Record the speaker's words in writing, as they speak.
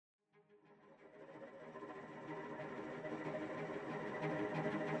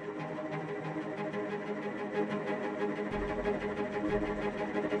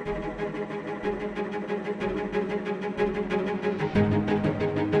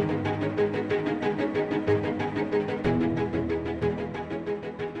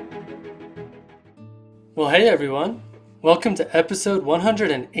Well, hey everyone. Welcome to episode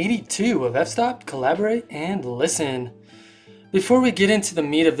 182 of F-Stop, Collaborate, and Listen. Before we get into the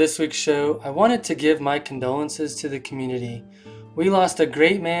meat of this week's show, I wanted to give my condolences to the community. We lost a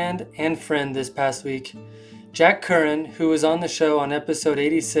great man and friend this past week. Jack Curran, who was on the show on episode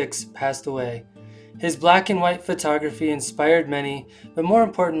 86, passed away. His black and white photography inspired many, but more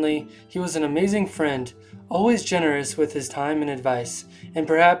importantly, he was an amazing friend, always generous with his time and advice, and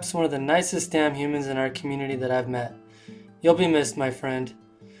perhaps one of the nicest damn humans in our community that I've met. You'll be missed, my friend.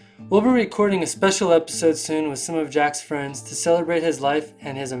 We'll be recording a special episode soon with some of Jack's friends to celebrate his life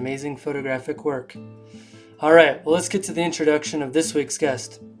and his amazing photographic work. Alright, well let's get to the introduction of this week's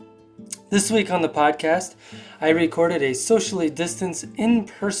guest. This week on the podcast, I recorded a socially distanced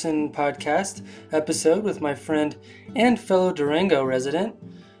in-person podcast episode with my friend and fellow Durango resident,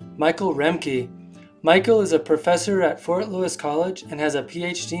 Michael Remke. Michael is a professor at Fort Lewis College and has a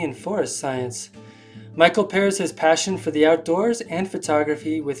PhD in forest science. Michael pairs his passion for the outdoors and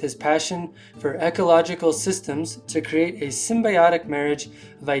photography with his passion for ecological systems to create a symbiotic marriage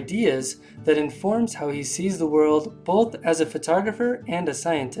of ideas that informs how he sees the world both as a photographer and a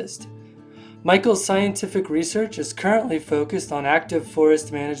scientist. Michael's scientific research is currently focused on active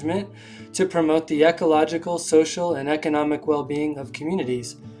forest management to promote the ecological, social, and economic well-being of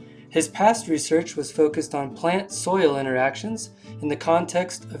communities. His past research was focused on plant-soil interactions in the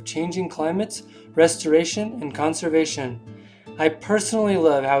context of changing climates, restoration, and conservation. I personally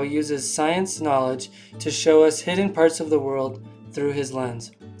love how he uses science knowledge to show us hidden parts of the world through his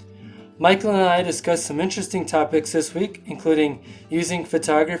lens. Michael and I discussed some interesting topics this week, including using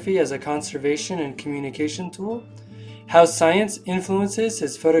photography as a conservation and communication tool, how science influences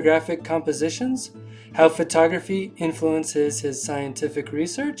his photographic compositions, how photography influences his scientific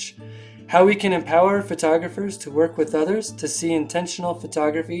research, how we can empower photographers to work with others to see intentional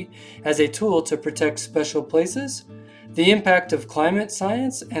photography as a tool to protect special places, the impact of climate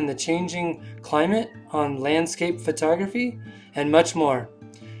science and the changing climate on landscape photography, and much more.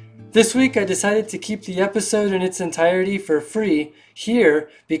 This week I decided to keep the episode in its entirety for free here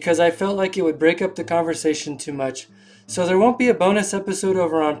because I felt like it would break up the conversation too much. So there won't be a bonus episode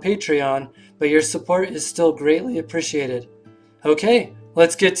over on Patreon, but your support is still greatly appreciated. Okay,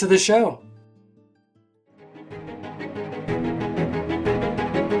 let's get to the show.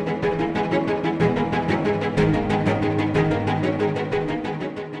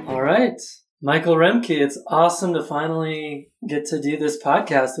 All right. Michael Remke, it's awesome to finally get to do this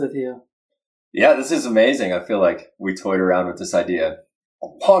podcast with you. Yeah, this is amazing. I feel like we toyed around with this idea a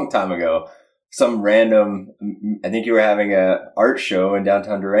long time ago. Some random, I think you were having a art show in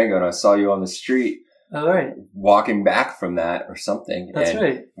downtown Durango and I saw you on the street. All right. Walking back from that or something. That's and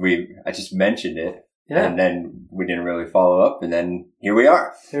right. I just mentioned it. Yeah. And then we didn't really follow up and then here we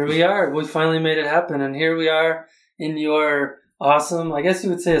are. Here we are. We finally made it happen. And here we are in your awesome, I guess you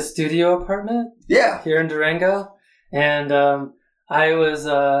would say a studio apartment. Yeah. Here in Durango. And I was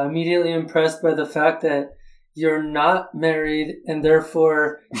immediately impressed by the fact that you're not married and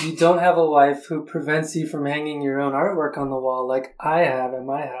therefore you don't have a wife who prevents you from hanging your own artwork on the wall like I have at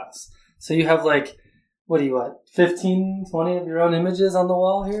my house. So you have 15, 20 of your own images on the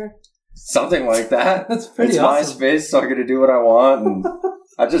wall here? Something like that. That's pretty it's awesome. It's my space, so I get to do what I want. And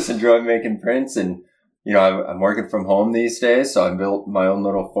I just enjoy making prints and I'm working from home these days, so I built my own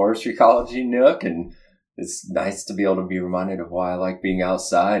little forest ecology nook, and it's nice to be able to be reminded of why I like being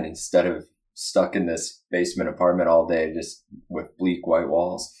outside instead of stuck in this basement apartment all day just with bleak white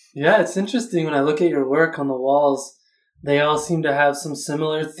walls. Yeah, it's interesting when I look at your work on the walls. They all seem to have some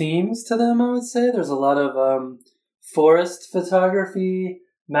similar themes to them, I would say. There's a lot of forest photography,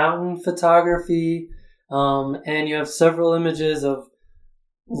 mountain photography, and you have several images of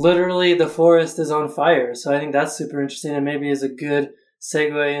literally the forest is on fire. So I think that's super interesting and maybe is a good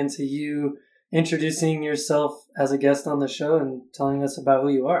segue into you introducing yourself as a guest on the show and telling us about who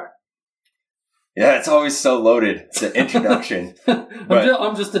you are. Yeah, it's always so loaded, the introduction.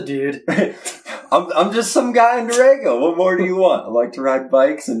 I'm just a dude. I'm just some guy in Durango. What more do you want? I like to ride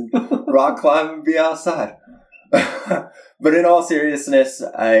bikes and rock climb and be outside. But in all seriousness,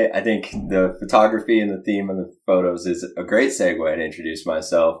 I think the photography and the theme of the photos is a great segue to introduce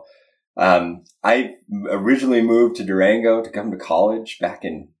myself. I originally moved to Durango to come to college back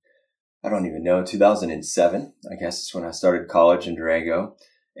in, 2007. I guess is when I started college in Durango.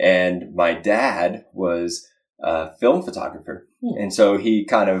 And my dad was a film photographer. And so he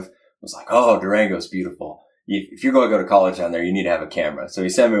kind of was like, oh, Durango's beautiful. If you're going to go to college down there, you need to have a camera. So he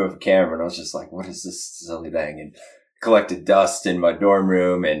sent me with a camera and I was just like, what is this silly thing? And collected dust in my dorm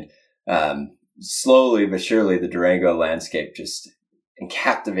room. And slowly but surely the Durango landscape just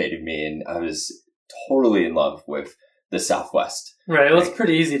captivated me. And I was totally in love with the Southwest. Right. Well, it's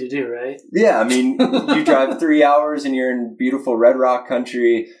pretty easy to do, right? Yeah. I mean, you drive 3 hours and you're in beautiful Red Rock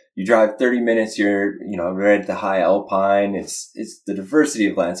country. You drive 30 minutes, you're, right at the high Alpine. It's the diversity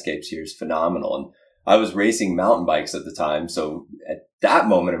of landscapes here is phenomenal. And I was racing mountain bikes at the time. So at that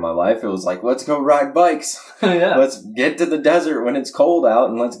moment in my life, it was like, let's go ride bikes. Yeah. Let's get to the desert when it's cold out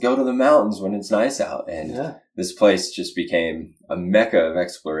and let's go to the mountains when it's nice out. And this place just became a mecca of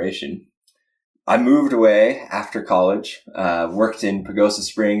exploration. I moved away after college, worked in Pagosa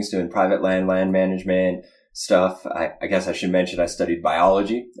Springs doing private land management stuff. I guess I should mention I studied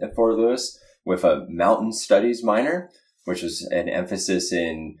biology at Fort Lewis with a mountain studies minor, which was an emphasis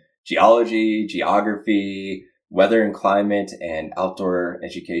in geology, geography, weather and climate, and outdoor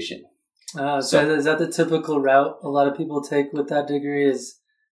education. So is that the typical route a lot of people take with that degree, is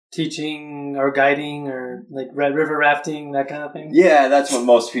teaching or guiding or like river rafting, that kind of thing? Yeah, that's what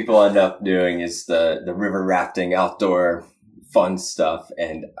most people end up doing, is the river rafting, outdoor fun stuff.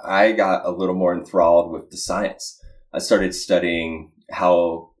 And I got a little more enthralled with the science. I started studying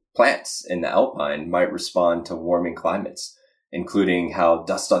how plants in the Alpine might respond to warming climates, including how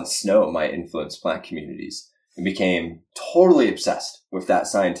dust on snow might influence plant communities. And became totally obsessed with that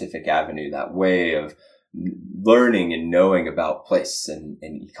scientific avenue, that way of learning and knowing about place and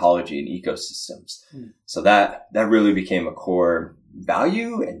ecology and ecosystems. So that really became a core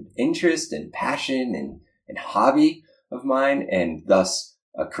value and interest and passion and hobby of mine, and thus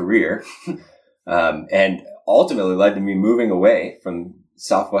a career. And ultimately led to me moving away from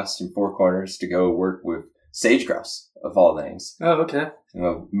Southwestern Four Corners to go work with sage grouse, of all things. Oh, okay.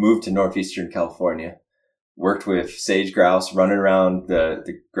 Moved to Northeastern California, worked with sage grouse, running around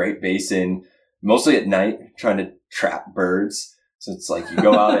the Great Basin, mostly at night, trying to trap birds. So it's like you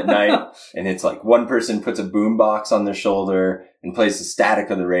go out at night and it's like one person puts a boom box on their shoulder and plays the static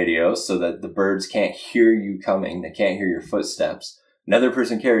of the radio so that the birds can't hear you coming. They can't hear your footsteps. Another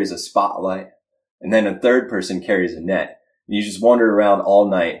person carries a spotlight, and then a third person carries a net. And you just wander around all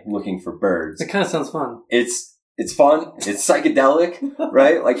night looking for birds. It kind of sounds fun. It's fun. It's psychedelic,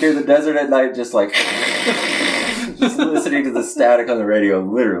 right? Like you're in the desert at night, just like just listening to the static on the radio,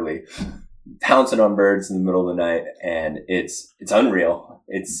 literally pouncing on birds in the middle of the night. And it's unreal.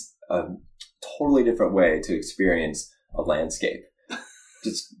 It's a totally different way to experience a landscape.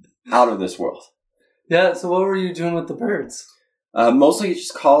 Just out of this world. Yeah. So what were you doing with the birds? Mostly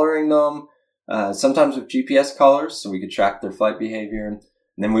just collaring them, sometimes with GPS collars so we could track their flight behavior. And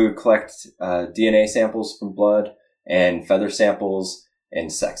then we would collect DNA samples from blood and feather samples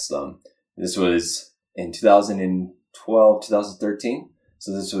and sex them. This was in 2012, 2013.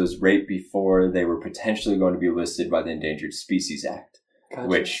 So this was right before they were potentially going to be listed by the Endangered Species Act, gotcha,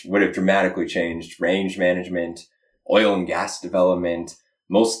 which would have dramatically changed range management, oil and gas development,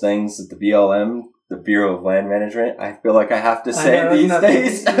 most things that the BLM, the Bureau of Land Management, I feel like I have to say these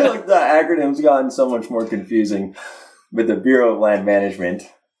days. Like the acronym's gotten so much more confusing. But the Bureau of Land Management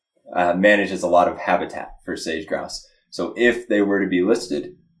manages a lot of habitat for sage grouse. So if they were to be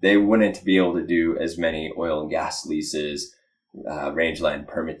listed, they wouldn't be able to do as many oil and gas leases, rangeland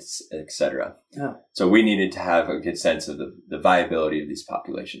permits, etc. Yeah. So we needed to have a good sense of the viability of these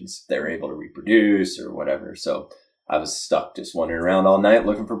populations. They were able to reproduce or whatever. So I was stuck just wandering around all night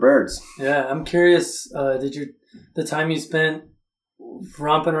looking for birds. Yeah, I'm curious, the time you spent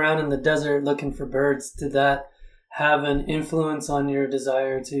romping around in the desert looking for birds, did that have an influence on your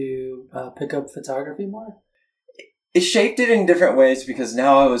desire to pick up photography more? It shaped it in different ways because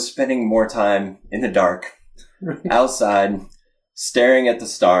now I was spending more time in the dark, outside, staring at the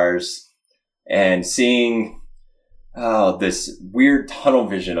stars and seeing this weird tunnel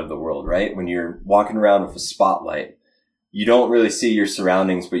vision of the world, right? When you're walking around with a spotlight, you don't really see your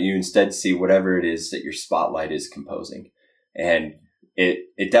surroundings, but you instead see whatever it is that your spotlight is composing. And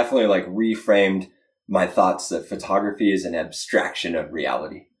it definitely like reframed my thoughts that photography is an abstraction of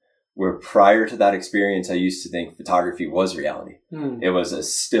reality. Where prior to that experience, I used to think photography was reality. It was a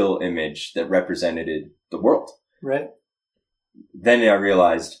still image that represented the world. Right. Then I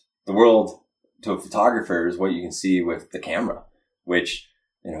realized the world to a photographer is what you can see with the camera, which,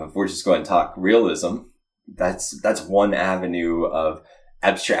 if we're just going to talk realism, that's one avenue of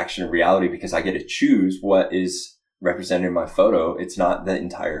abstraction of reality because I get to choose what is represented in my photo. It's not the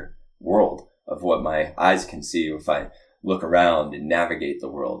entire world of what my eyes can see if I look around and navigate the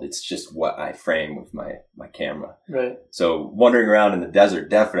world. It's just what I frame with my camera. Right. So wandering around in the desert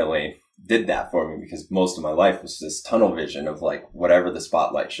definitely did that for me because most of my life was this tunnel vision of like whatever the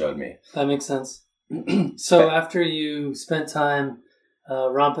spotlight showed me. That makes sense. So after you spent time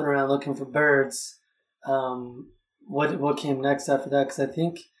romping around looking for birds, what came next after that? Because I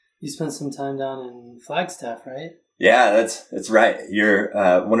think You spent some time down in Flagstaff, right? Yeah, that's right.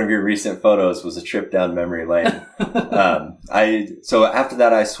 Your one of your recent photos was a trip down memory lane. So after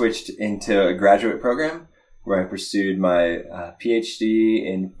that, I switched into a graduate program where I pursued my PhD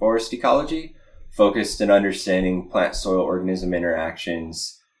in forest ecology, focused in understanding plant-soil organism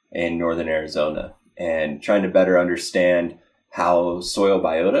interactions in northern Arizona, and trying to better understand how soil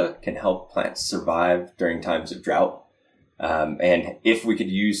biota can help plants survive during times of drought. And if we could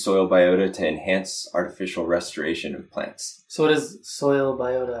use soil biota to enhance artificial restoration of plants. So what is soil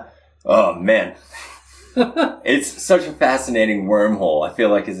biota? Oh, man. It's such a fascinating wormhole. I feel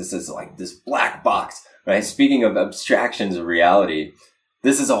like this is like this black box, right? Speaking of abstractions of reality,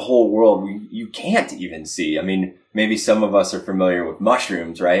 this is a whole world you can't even see. I mean, maybe some of us are familiar with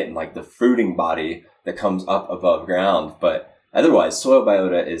mushrooms, right? And like the fruiting body that comes up above ground. But otherwise, soil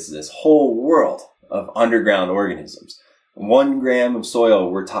biota is this whole world of underground organisms. 1 gram of soil,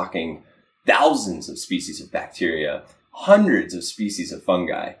 we're talking thousands of species of bacteria, hundreds of species of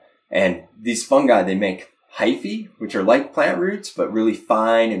fungi. And these fungi, they make hyphae, which are like plant roots, but really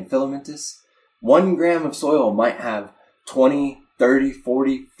fine and filamentous. 1 gram of soil might have 20, 30,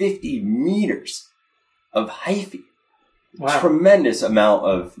 40, 50 meters of hyphae. Wow. Tremendous amount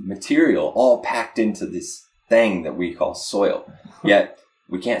of material all packed into this thing that we call soil. Yet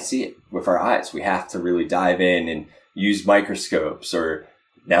we can't see it with our eyes. We have to really dive in and use microscopes, or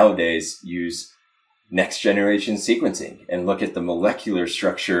nowadays use next generation sequencing and look at the molecular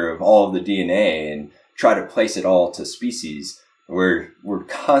structure of all of the DNA and try to place it all to species. We're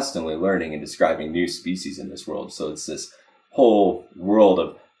constantly learning and describing new species in this world. So it's this whole world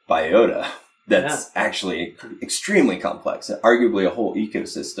of biota that's actually extremely complex, and arguably a whole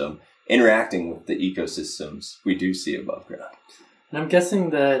ecosystem interacting with the ecosystems we do see above ground. And I'm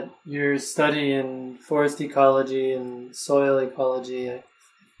guessing that your study in forest ecology and soil ecology,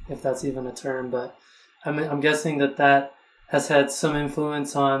 if that's even a term, but I'm guessing that has had some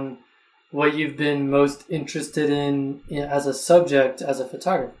influence on what you've been most interested in as a subject, as a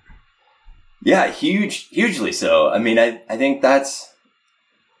photographer. Yeah, hugely so. I mean, I think that's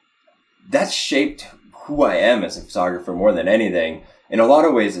shaped who I am as a photographer more than anything. In a lot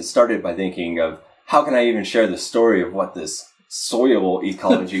of ways, it started by thinking of how can I even share the story of what this soil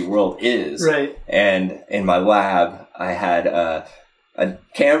ecology world is. Right. And in my lab, I had a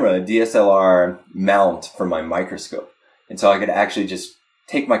camera, a DSLR mount for my microscope. And so I could actually just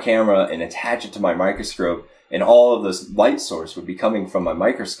take my camera and attach it to my microscope, and all of this light source would be coming from my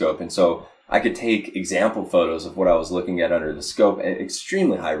microscope. And so I could take example photos of what I was looking at under the scope at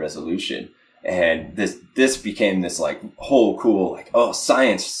extremely high resolution. And this became this like whole cool, like, oh,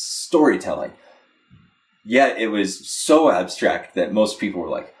 science storytelling. Yet it was so abstract that most people were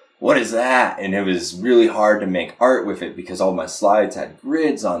like, what is that? And it was really hard to make art with it because all my slides had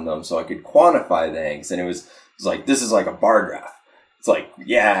grids on them so I could quantify things. And it was like, this is like a bar graph. It's like,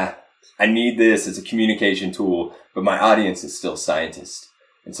 yeah, I need this as a communication tool, but my audience is still scientists.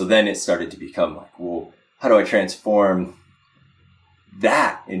 And so then it started to become like, well, how do I transform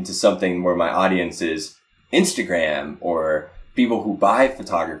that into something where my audience is Instagram or people who buy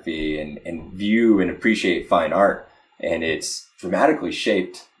photography and view and appreciate fine art? And it's dramatically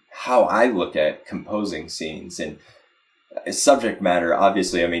shaped how I look at composing scenes. And subject matter,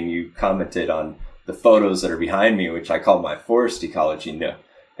 obviously, I mean, you commented on the photos that are behind me, which I call my forest ecology nook.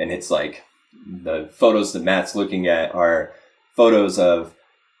 And it's like the photos that Matt's looking at are photos of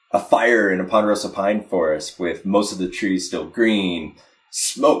a fire in a ponderosa pine forest with most of the trees still green,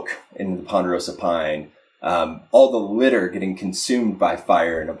 smoke in the ponderosa pine, all the litter getting consumed by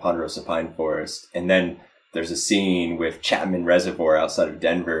fire in a ponderosa pine forest. And then there's a scene with Chapman Reservoir outside of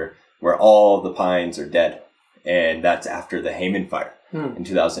Denver where all the pines are dead. And that's after the Hayman fire in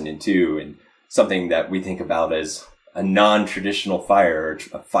 2002. And something that we think about as a non-traditional fire, or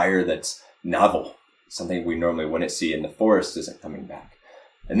a fire that's novel, something we normally wouldn't see in the forest isn't coming back.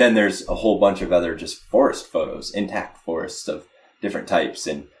 And then there's a whole bunch of other just forest photos, intact forests of different types.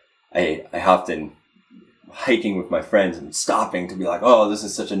 And I often hiking with my friends and stopping to be like, oh, this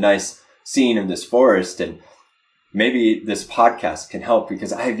is such a nice scene of this forest. And maybe this podcast can help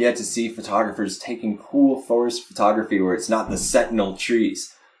because I have yet to see photographers taking cool forest photography where it's not the sentinel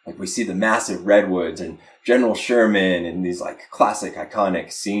trees. Like we see the massive redwoods and General Sherman and these like classic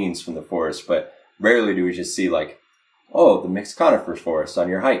iconic scenes from the forest, but rarely do we just see like, oh, the mixed conifer forest on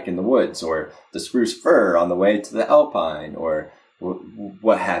your hike in the woods, or the spruce fir on the way to the alpine, or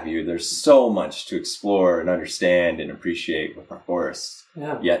what have you. There's so much to explore and understand and appreciate with our forests.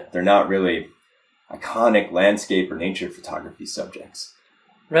 Yeah. Yet they're not really iconic landscape or nature photography subjects.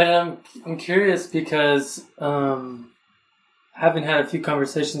 Right. I'm curious because how having had a few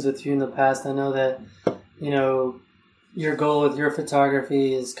conversations with you in the past, I know that, your goal with your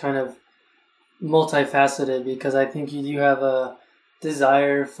photography is kind of multifaceted, because I think you do have a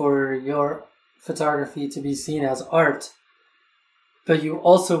desire for your photography to be seen as art, but you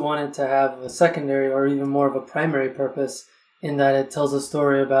also want it to have a secondary or even more of a primary purpose, in that it tells a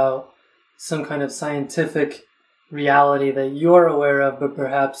story about some kind of scientific reality that you're aware of, but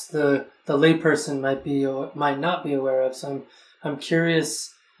perhaps the layperson might not be aware of. So I'm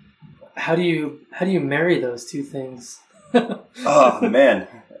curious, how do you marry those two things? Oh man,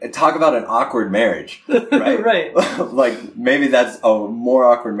 talk about an awkward marriage, right? Right. Like maybe that's a more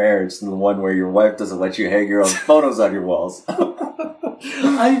awkward marriage than the one where your wife doesn't let you hang your own photos on your walls.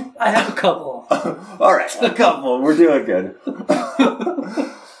 I have a couple. All right, a couple. We're doing good.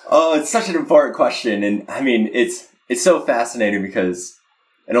 Oh, it's such an important question, and I mean, it's so fascinating because,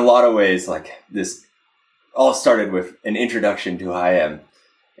 in a lot of ways, like this all started with an introduction to who I am,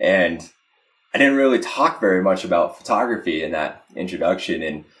 and I didn't really talk very much about photography in that introduction.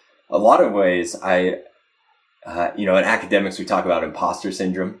 In a lot of ways, in academics we talk about imposter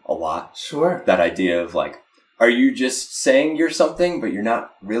syndrome a lot. Sure. That idea of like, are you just saying you're something, but you're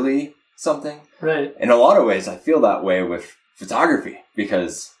not really something? Right. In a lot of ways, I feel that way with photography,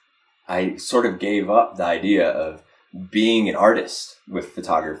 because I sort of gave up the idea of being an artist with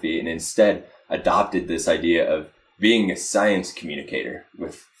photography and instead adopted this idea of being a science communicator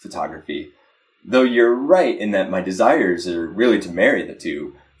with photography. Though you're right in that my desires are really to marry the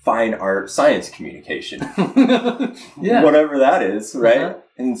two, fine art, science communication. Yeah. Whatever that is, right? Uh-huh.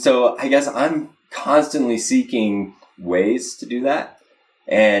 And so I guess I'm constantly seeking ways to do that.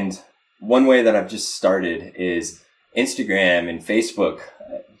 And one way that I've just started is Instagram and Facebook.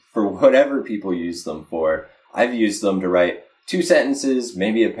 For whatever people use them for, I've used them to write 2 sentences,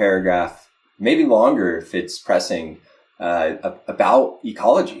 maybe a paragraph, maybe longer if it's pressing, about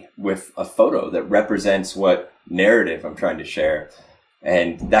ecology with a photo that represents what narrative I'm trying to share.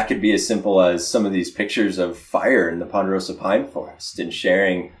 And that could be as simple as some of these pictures of fire in the Ponderosa Pine Forest and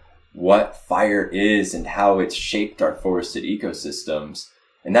sharing what fire is and how it's shaped our forested ecosystems.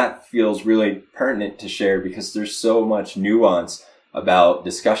 And that feels really pertinent to share because there's so much nuance about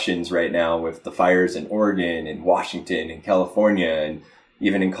discussions right now with the fires in Oregon and Washington and California and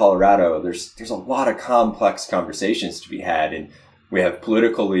even in Colorado. There's a lot of complex conversations to be had. And we have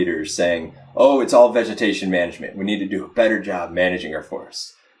political leaders saying, oh, it's all vegetation management. We need to do a better job managing our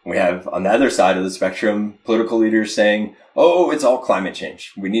forests. We have on the other side of the spectrum, political leaders saying, oh, it's all climate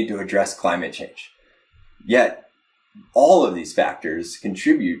change. We need to address climate change. Yet all of these factors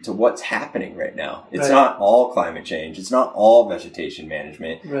contribute to what's happening right now. It's not all climate change. It's not all vegetation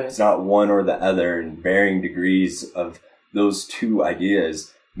management. Right. It's not one or the other, and varying degrees of those two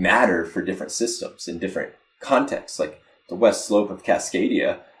ideas matter for different systems in different contexts. Like the west slope of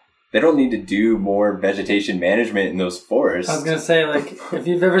Cascadia, they don't need to do more vegetation management in those forests. I was going to say, like, if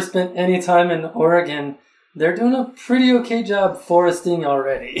you've ever spent any time in Oregon, they're doing a pretty okay job foresting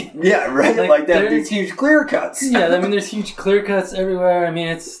already. Yeah, right. Like they have these huge clear cuts. Yeah, I mean, there's huge clear cuts everywhere. I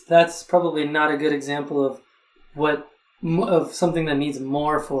mean, that's probably not a good example of something that needs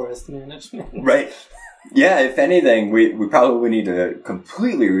more forest management. Right. Yeah, if anything, we probably need to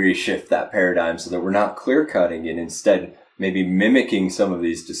completely reshift that paradigm so that we're not clear cutting and instead maybe mimicking some of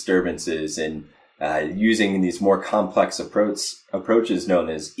these disturbances and using these more complex approaches known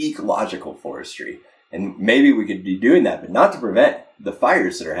as ecological forestry. And maybe we could be doing that, but not to prevent the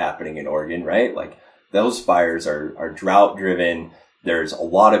fires that are happening in Oregon, right? Like those fires are drought driven. There's a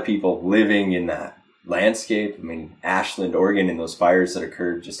lot of people living in that landscape. I mean, Ashland, Oregon, and those fires that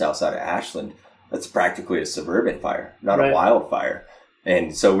occurred just outside of Ashland, that's practically a suburban fire, not a wildfire.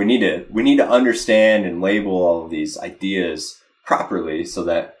 And so we need to understand and label all of these ideas properly so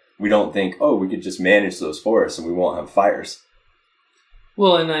that we don't think, oh, we could just manage those forests and we won't have fires.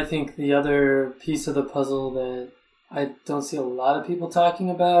 Well, and I think the other piece of the puzzle that I don't see a lot of people talking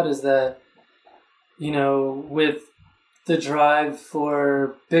about is that, with the drive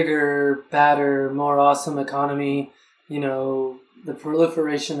for bigger, badder, more awesome economy, the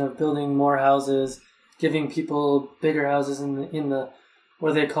proliferation of building more houses, giving people bigger houses in the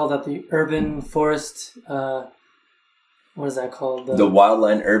what do they call that? The urban forest. What is that called? The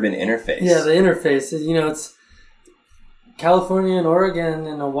wildland urban interface. Yeah, the interface. It's California and Oregon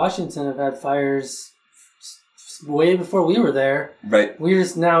and Washington have had fires way before we were there. Right. We're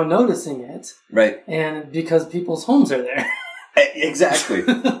just now noticing it. Right. And because people's homes are there. Exactly.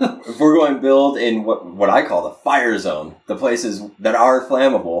 If we're going to build in what I call the fire zone, the places that are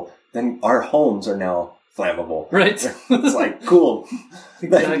flammable, then our homes are now flammable. Right. It's like, cool.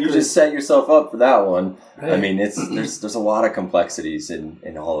 Exactly. You just set yourself up for that one. Right. I mean, there's a lot of complexities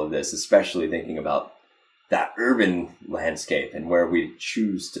in all of this, especially thinking about that urban landscape and where we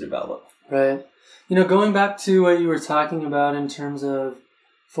choose to develop. Right. Going back to what you were talking about in terms of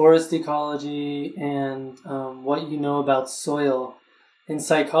forest ecology and what you know about soil. In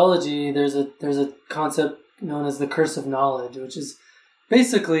psychology, there's a concept known as the curse of knowledge, which is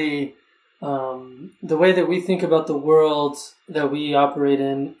basically the way that we think about the world that we operate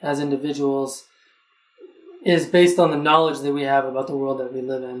in as individuals is based on the knowledge that we have about the world that we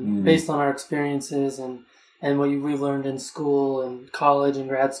live in, based on our experiences and what we've learned in school and college and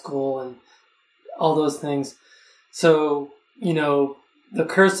grad school and all those things. So, the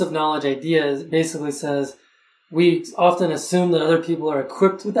curse of knowledge idea basically says we often assume that other people are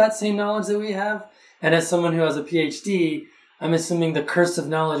equipped with that same knowledge that we have. And as someone who has a PhD, I'm assuming the curse of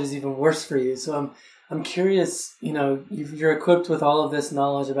knowledge is even worse for you. So I'm curious, you're equipped with all of this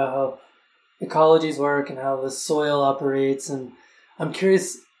knowledge about how ecologies work and how the soil operates. And I'm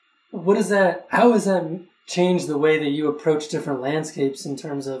curious, how has that changed the way that you approach different landscapes in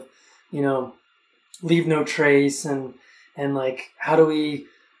terms of, leave no trace and like, how do we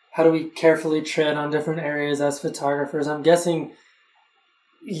carefully tread on different areas as photographers? I'm guessing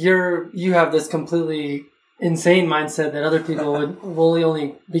you have this completely insane mindset that other people will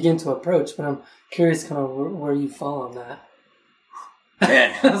only begin to approach, but I'm curious kind of where you fall on that.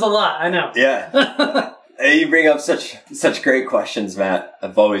 Man. That's a lot, I know. Yeah. You bring up such great questions, Matt.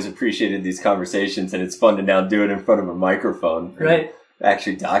 I've always appreciated these conversations, and it's fun to now do it in front of a microphone. Right.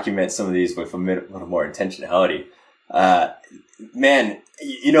 Actually document some of these with a little more intentionality. Man,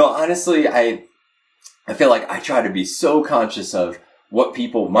 honestly, I feel like I try to be so conscious of what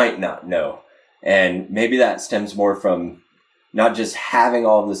people might not know. And maybe that stems more from not just having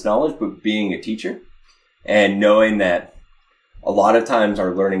all of this knowledge, but being a teacher and knowing that a lot of times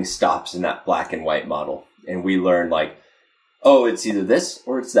our learning stops in that black and white model. And we learn like, oh, it's either this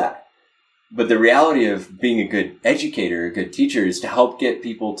or it's that. But the reality of being a good educator, a good teacher, is to help get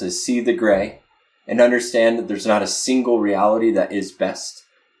people to see the gray and understand that there's not a single reality that is best,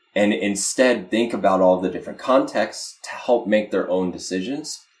 and instead think about all the different contexts to help make their own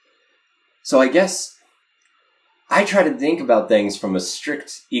decisions. So I guess I try to think about things from a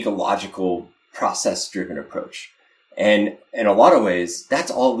strict ecological process-driven approach. And in a lot of ways, that's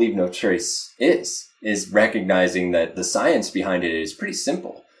all Leave No Trace is recognizing that the science behind it is pretty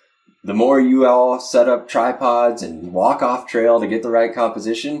simple. The more you all set up tripods and walk off trail to get the right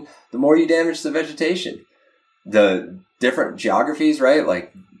composition, the more you damage the vegetation. The different geographies, right?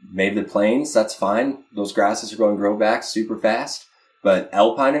 Like maybe the plains, that's fine. Those grasses are going to grow back super fast. But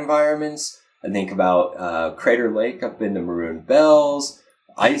alpine environments, I think about Crater Lake up in the Maroon Bells,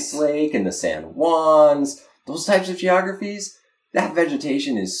 Ice Lake and the San Juans, those types of geographies, that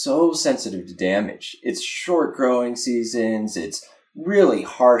vegetation is so sensitive to damage. It's short growing seasons, it's really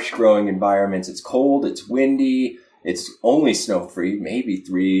harsh growing environments. It's cold, it's windy, it's only snow-free, maybe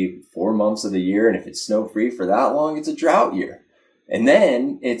 3-4 months of the year. And if it's snow-free for that long, it's a drought year. And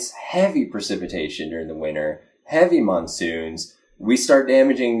then it's heavy precipitation during the winter, heavy monsoons. We start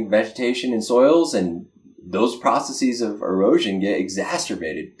damaging vegetation and soils, and those processes of erosion get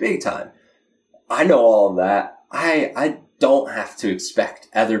exacerbated big time. I know all of that. I don't have to expect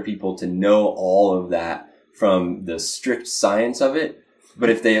other people to know all of that from the strict science of it. But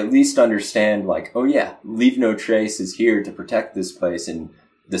if they at least understand, like, oh yeah, Leave No Trace is here to protect this place, and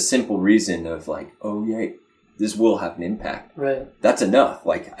the simple reason of like, oh yeah, this will have an impact. Right. That's enough.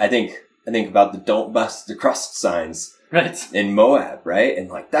 Like, I think about the "Don't Bust the Crust" signs. Right. In Moab, right? And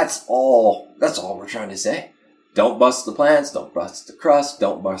like, that's all we're trying to say. Don't bust the plants, don't bust the crust,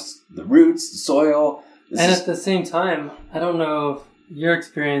 don't bust the roots, the soil. At the same time, I don't know if your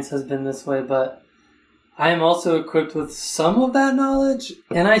experience has been this way, but I am also equipped with some of that knowledge,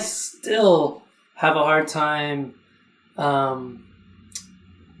 and I still have a hard time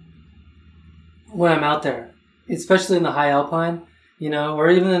when I'm out there, especially in the high alpine, or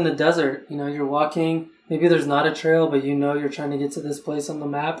even in the desert. You're walking, maybe there's not a trail, but you're trying to get to this place on the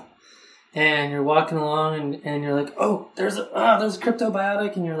map, and you're walking along, and you're like, oh, there's a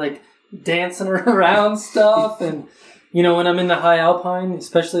cryptobiotic, and you're like dancing around stuff, and when I'm in the high alpine,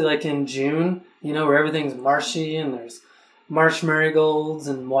 especially like in June, where everything's marshy and there's marsh marigolds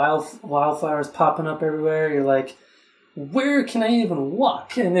and wildflowers popping up everywhere, you're like, where can I even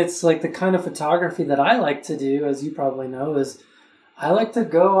walk? And it's like the kind of photography that I like to do, as you probably know, is I like to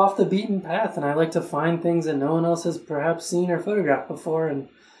go off the beaten path, and I like to find things that no one else has perhaps seen or photographed before. And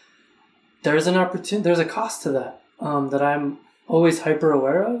there's an opportunity, there's a cost to that, that I'm always hyper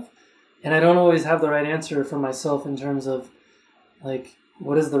aware of. And I don't always have the right answer for myself in terms of, like,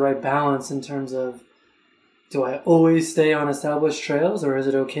 what is the right balance in terms of, do I always stay on established trails, or is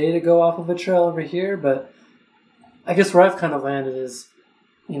it okay to go off of a trail over here? But I guess where I've kind of landed is,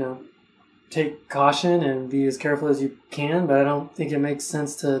 take caution and be as careful as you can, but I don't think it makes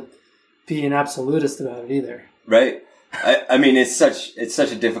sense to be an absolutist about it either. Right. I mean, it's such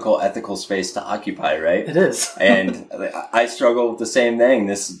a difficult ethical space to occupy, right? It is. And I struggle with the same thing.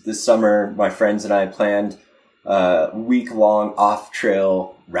 This summer, my friends and I planned a week-long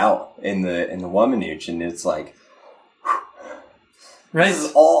off-trail route in the Wamanuche, and it's like, right. This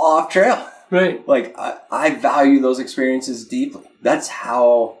is all off-trail. Right. Like, I value those experiences deeply. That's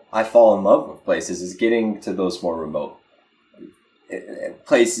how I fall in love with places, is getting to those more remote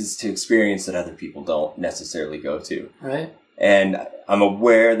places to experience that other people don't necessarily go to. Right. And I'm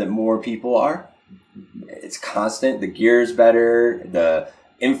aware that more people are. It's constant. The gear is better. The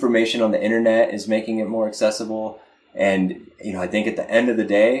information on the internet is making it more accessible. And, I think at the end of the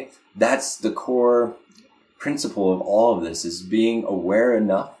day, that's the core principle of all of this, is being aware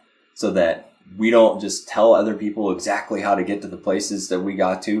enough so that we don't just tell other people exactly how to get to the places that we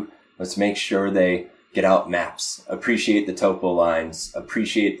got to. Let's make sure they get out maps, appreciate the topo lines,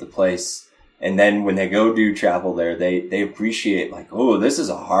 appreciate the place. And then when they go do travel there, they appreciate, like, oh, this is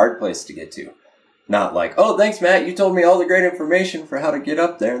a hard place to get to. Not like, oh, thanks, Matt, you told me all the great information for how to get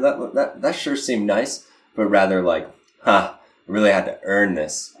up there. That sure seemed nice. But rather like, I really had to earn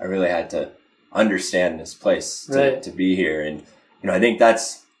this. I really had to understand this place to be here. And, I think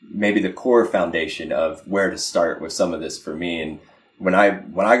that's maybe the core foundation of where to start with some of this for me. And when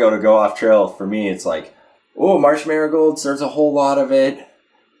I go off trail, for me, it's like, oh, marsh marigolds, there's a whole lot of it.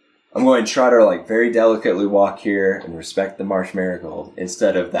 I'm going to try to, like, very delicately walk here and respect the marsh marigold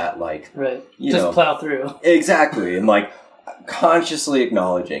instead of that, like, right. Just plow through. Exactly. And, like, consciously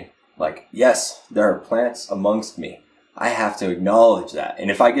acknowledging, like, yes, there are plants amongst me. I have to acknowledge that.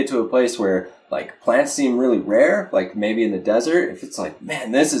 And if I get to a place where, like, plants seem really rare, like maybe in the desert, if it's like,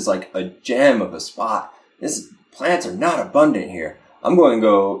 man, this is like a gem of a spot. Plants are not abundant here. I'm going to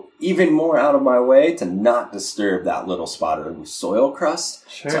go even more out of my way to not disturb that little spot of soil crust.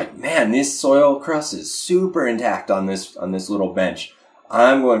 Sure. It's like, man, this soil crust is super intact on this little bench.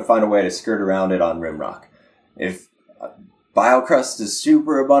 I'm going to find a way to skirt around it on Rimrock. If biocrust is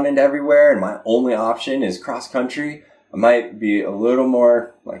super abundant everywhere and my only option is cross country, I might be a little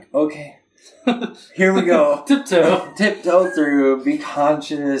more like, okay, here we go. Tiptoe through, be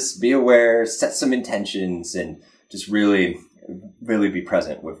conscious, be aware, set some intentions, and just really be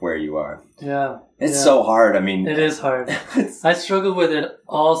present with where you are. Yeah. It's so hard. I mean, it is hard. I struggled with it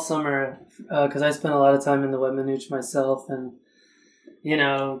all summer because I spent a lot of time in the Wamanuche myself, and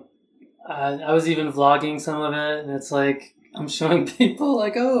I was even vlogging some of it, and it's like I'm showing people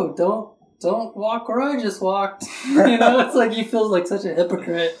like, oh, don't walk where I just walked. It's like you feel like such a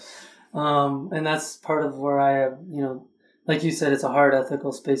hypocrite, and that's part of where I have, like you said, it's a hard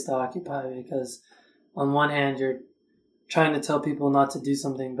ethical space to occupy, because on one hand you're trying to tell people not to do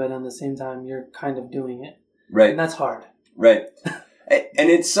something, but at the same time, you're kind of doing it. Right. And that's hard. Right. And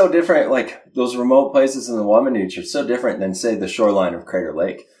it's so different, like, those remote places in the Wamanuche are so different than, say, the shoreline of Crater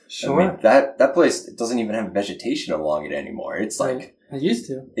Lake. Sure. I mean, that place doesn't even have vegetation along it anymore. It's like... It used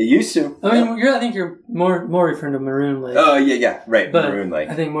to. It used to. I mean, I think you're more referring to Maroon Lake. Oh, yeah, right. But Maroon Lake.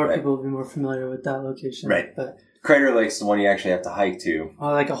 I think more people would be more familiar with that location. Right. But Crater Lake's the one you actually have to hike to. Oh,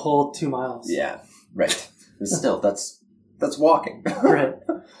 like a whole 2 miles. Yeah, right. But still, that's walking. Right.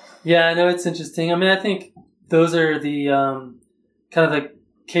 Yeah, I know, it's interesting. I mean, I think those are the kind of like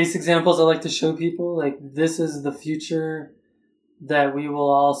case examples I like to show people. Like, this is the future that we will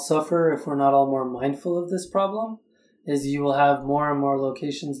all suffer if we're not all more mindful of this problem, is you will have more and more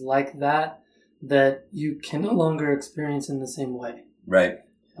locations like that you can no longer experience in the same way. Right.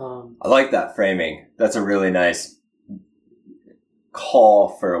 I like that framing. That's a really nice call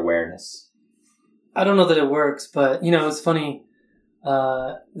for awareness. I don't know that it works, but, it's funny.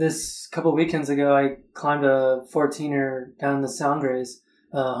 This couple weekends ago, I climbed a 14er down the Soundgrays,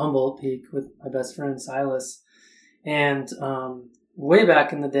 Humboldt Peak, with my best friend Silas. And way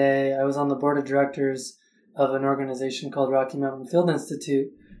back in the day, I was on the board of directors of an organization called Rocky Mountain Field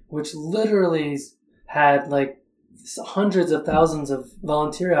Institute, which literally had like hundreds of thousands of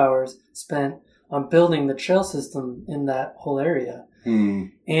volunteer hours spent on building the trail system in that whole area.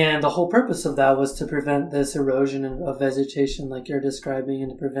 And the whole purpose of that was to prevent this erosion of vegetation like you're describing,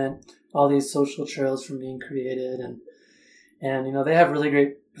 and to prevent all these social trails from being created. And they have really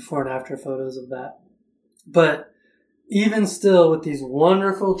great before and after photos of that. But even still, with these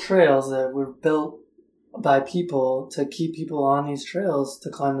wonderful trails that were built by people to keep people on these trails to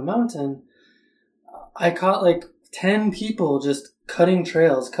climb the mountain. I caught like 10 people just cutting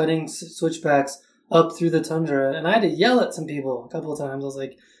trails, cutting switchbacks up through the tundra. And I had to yell at some people a couple of times. I was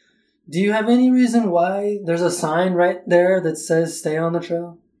like, do you have any reason why there's a sign right there that says stay on the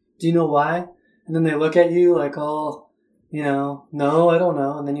trail? Do you know why? And then they look at you like, oh, no, I don't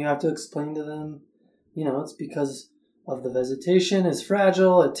know. And then you have to explain to them, it's because of the vegetation is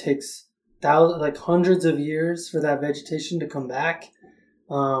fragile. It takes hundreds of years for that vegetation to come back.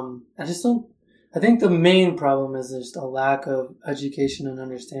 I think the main problem is just a lack of education and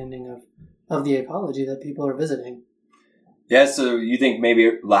understanding of the ecology that people are visiting. Yeah, so you think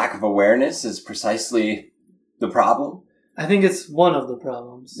maybe lack of awareness is precisely the problem? I think it's one of the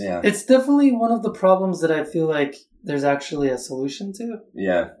problems. Yeah. It's definitely one of the problems that I feel like there's actually a solution to.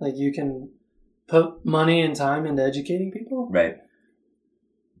 Yeah. Like you can put money and time into educating people. Right.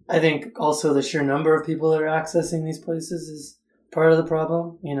 I think also the sheer number of people that are accessing these places is part of the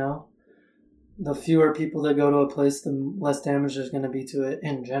problem, The fewer people that go to a place, the less damage there's going to be to it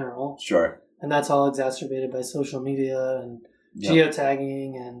in general. Sure. And that's all exacerbated by social media and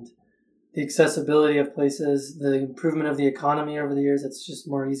geotagging and the accessibility of places, the improvement of the economy over the years. It's just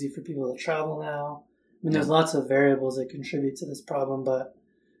more easy for people to travel now. I mean, there's lots of variables that contribute to this problem, but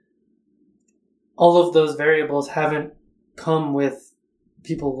all of those variables haven't come with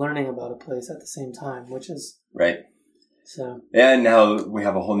people learning about a place at the same time, which is... Right. So... Yeah, and now we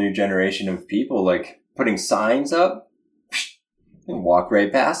have a whole new generation of people, like, putting signs up and walk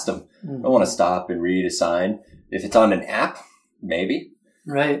right past them. Mm-hmm. I don't want to stop and read a sign. If it's on an app, maybe.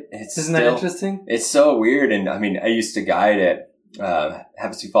 Right. Isn't that interesting? It's so weird. And I mean, I used to guide at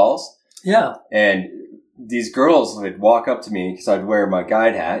Havasu Falls. Yeah. And these girls would walk up to me because I'd wear my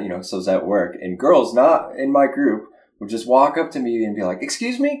guide hat, so I was at work. And girls not in my group would just walk up to me and be like,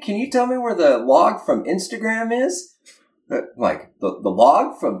 "Excuse me, can you tell me where the log from Instagram is?" Like, the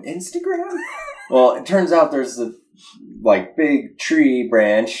log from Instagram? Well, it turns out there's the big tree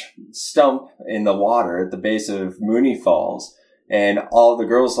branch stump in the water at the base of Mooney Falls. And all the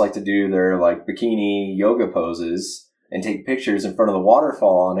girls like to do their bikini yoga poses and take pictures in front of the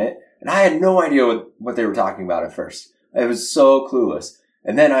waterfall on it. And I had no idea what they were talking about at first. I was so clueless.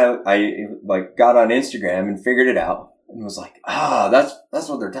 And then I got on Instagram and figured it out and was like, that's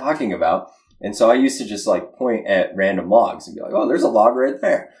what they're talking about. And so I used to just point at random logs and be like, oh, there's a log right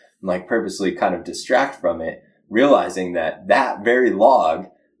there. And purposely kind of distract from it, realizing that very log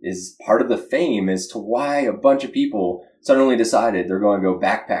is part of the fame as to why a bunch of people suddenly decided they're going to go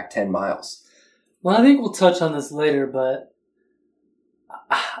backpack 10 miles. Well, I think we'll touch on this later, but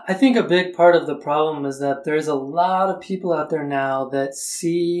I think a big part of the problem is that there's a lot of people out there now that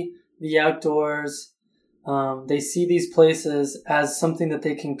see the outdoors. They see these places as something that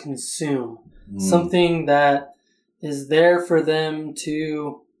they can consume, something that is there for them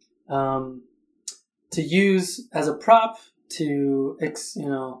to use as a prop to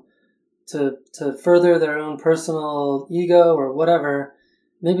further their own personal ego or whatever.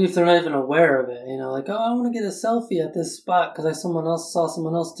 Maybe if they're not even aware of it, I want to get a selfie at this spot because I saw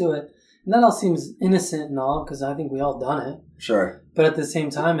someone else do it. And that all seems innocent and all because I think we all done it. Sure. But at the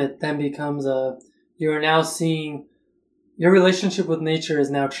same time, it then becomes you're now seeing your relationship with nature is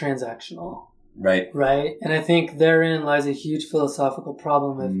now transactional. Right. Right. And I think therein lies a huge philosophical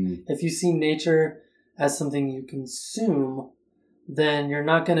problem. If you see nature as something you consume, then you're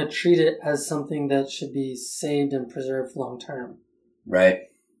not going to treat it as something that should be saved and preserved long term. Right.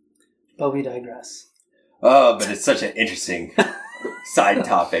 But we digress. Oh, but it's such an interesting side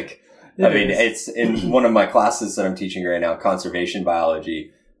topic. It's in one of my classes that I'm teaching right now, conservation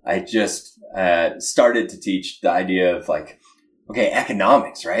biology. I just started to teach the idea of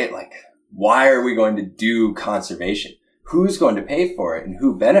economics, right? Why are we going to do conservation? Who's going to pay for it and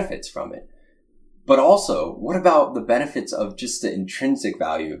who benefits from it? But also, what about the benefits of just the intrinsic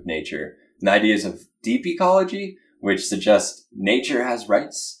value of nature and the ideas of deep ecology, which suggests nature has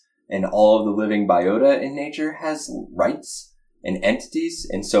rights and all of the living biota in nature has rights and entities.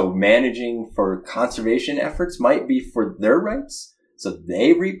 And so managing for conservation efforts might be for their rights. So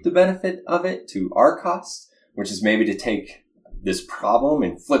they reap the benefit of it to our cost, which is maybe to take this problem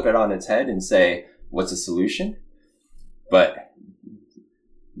and flip it on its head and say, what's a solution? But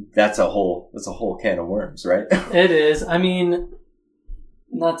that's a whole can of worms, right? It is. I mean,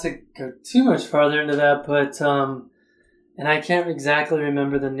 not to go too much farther into that, but, and I can't exactly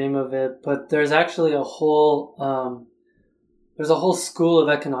remember the name of it, but there's actually a whole school of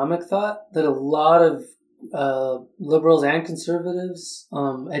economic thought that a lot of liberals and conservatives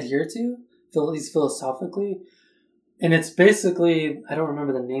adhere to, at least philosophically. And it's basically, I don't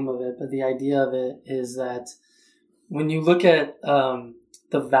remember the name of it, but the idea of it is that when you look at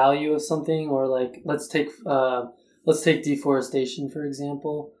the value of something, or like let's take deforestation for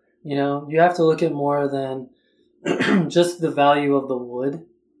example. You know, you have to look at more than just the value of the wood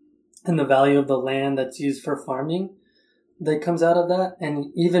and the value of the land that's used for farming that comes out of that,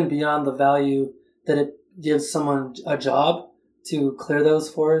 and even beyond the value that it gives someone a job to clear those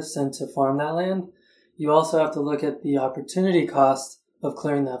forests and to farm that land. You also have to look at the opportunity cost of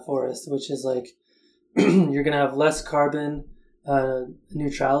clearing that forest, which is like you're going to have less carbon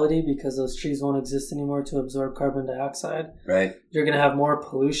neutrality because those trees won't exist anymore to absorb carbon dioxide. Right. You're going to have more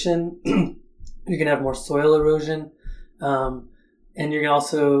pollution. You're going to have more soil erosion. And you're going to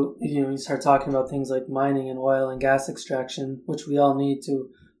also, you start talking about things like mining and oil and gas extraction, which we all need to,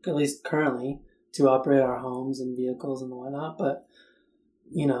 at least currently, to operate our homes and vehicles and whatnot. But,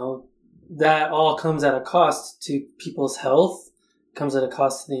 that all comes at a cost to people's health, comes at a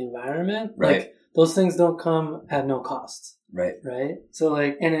cost to the environment. Right. Like, those things don't come at no cost. Right. Right. So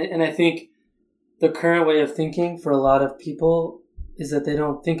like, and I think the current way of thinking for a lot of people is that they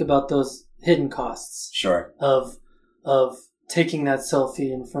don't think about those hidden costs. Sure. Of taking that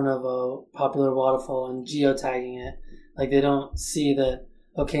selfie in front of a popular waterfall and geotagging it. Like, they don't see that,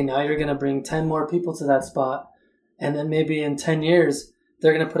 okay, now you're going to bring 10 more people to that spot. And then maybe in 10 years,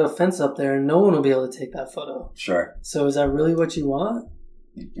 they're going to put a fence up there and no one will be able to take that photo. Sure. So is that really what you want?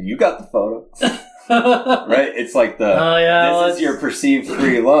 You got the photo. Right? It's like this is your perceived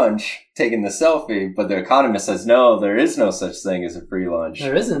free lunch, taking the selfie, but the economist says, no, there is no such thing as a free lunch.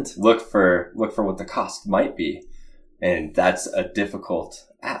 There isn't. Look for what the cost might be. And that's a difficult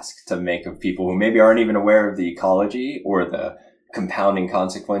ask to make of people who maybe aren't even aware of the ecology or the compounding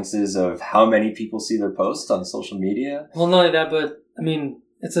consequences of how many people see their posts on social media. Well, not only that, but I mean,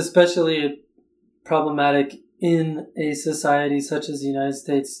 it's especially problematic in a society such as the United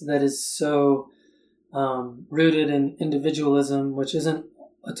States that is so rooted in individualism, which isn't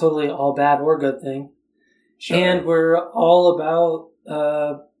a totally all bad or good thing. Sure. And we're all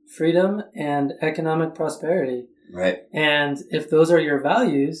about freedom and economic prosperity. Right. And if those are your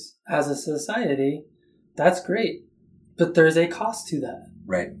values as a society, that's great. But there's a cost to that.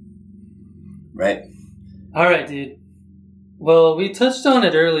 Right. Right. All right, dude. Well, we touched on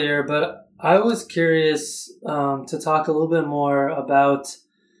it earlier, but I was curious to talk a little bit more about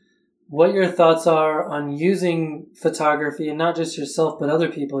what your thoughts are on using photography, and not just yourself, but other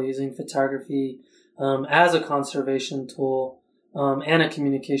people using photography as a conservation tool and a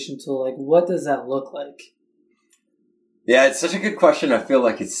communication tool. Like, what does that look like? Yeah, it's such a good question. I feel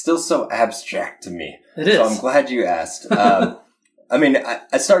like it's still so abstract to me. It is. So I'm glad you asked. I mean,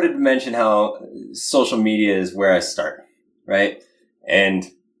 I started to mention how social media is where I start, right? And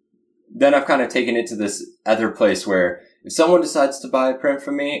then I've kind of taken it to this other place where if someone decides to buy a print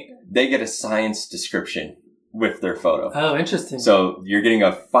from me, they get a science description with their photo. Oh, interesting. So you're getting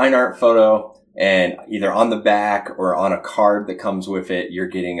a fine art photo, and either on the back or on a card that comes with it, you're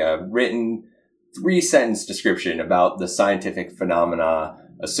getting a written 3-sentence description about the scientific phenomena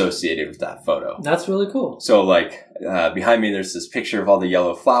associated with that photo. That's really cool. So like, behind me, there's this picture of all the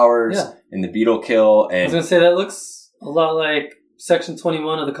yellow flowers and the beetle kill. And I was going to say, that looks a lot like Section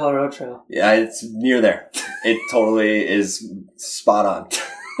 21 of the Colorado Trail. Yeah, it's near there. It totally is spot on.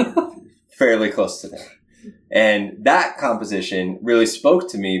 Fairly close to there. And that composition really spoke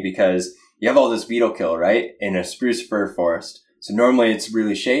to me because you have all this beetle kill, right? In a spruce fir forest. So normally it's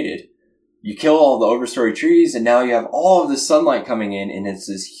really shaded. You kill all the overstory trees, and now you have all of this sunlight coming in, and it's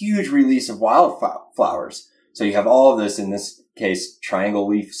this huge release of wildflowers. So you have all of this, in this case, triangle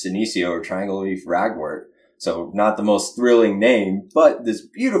leaf senecio or triangle leaf ragwort. So not the most thrilling name, but this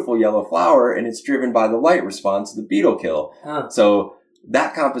beautiful yellow flower, and it's driven by the light response of the beetle kill. Huh. So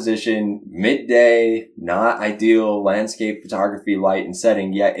that composition, midday, not ideal landscape photography, light and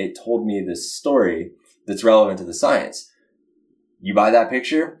setting, yet it told me this story that's relevant to the science. You buy that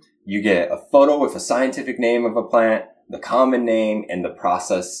picture, you get a photo with a scientific name of a plant, the common name, and the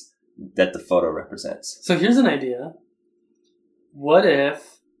process that the photo represents. So here's an idea. What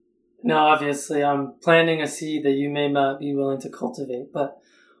if, now obviously I'm planting a seed that you may not be willing to cultivate, but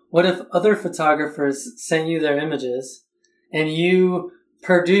what if other photographers sent you their images and you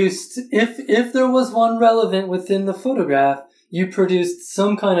produced, if there was one relevant within the photograph, you produced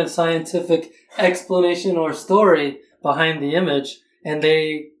some kind of scientific explanation or story behind the image, and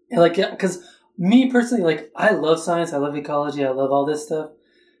they, like, because me personally, like, I love science, I love ecology, I love all this stuff,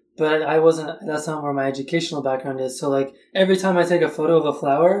 but that's not where my educational background is. So, like, every time I take a photo of a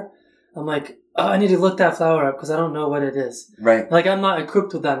flower, I'm like, oh, I need to look that flower up because I don't know what it is. Right. Like, I'm not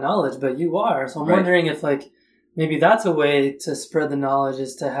equipped with that knowledge, but you are. So I'm wondering if, like, maybe that's a way to spread the knowledge,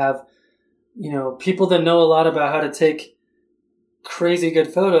 is to have, people that know a lot about how to take crazy good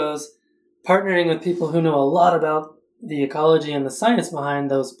photos, partnering with people who know a lot about the ecology and the science behind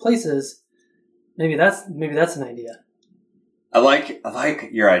those places. Maybe that's an idea. I like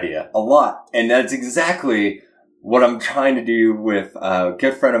your idea a lot. And that's exactly what I'm trying to do with a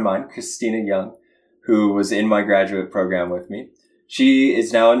good friend of mine, Christina Young, who was in my graduate program with me. She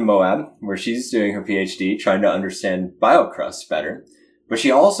is now in Moab, where she's doing her PhD, trying to understand biocrusts better. But she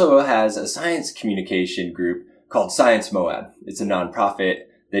also has a science communication group called Science Moab. It's a nonprofit.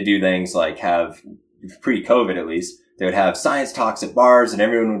 They do things like have, pre-COVID at least, they would have science talks at bars and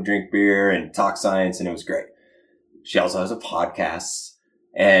everyone would drink beer and talk science, and it was great. She also has a podcast,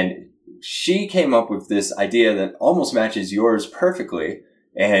 and she came up with this idea that almost matches yours perfectly.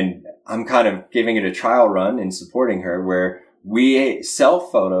 And I'm kind of giving it a trial run and supporting her, where we sell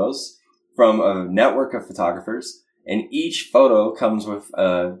photos from a network of photographers, and each photo comes with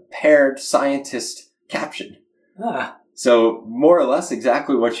a paired scientist caption. So more or less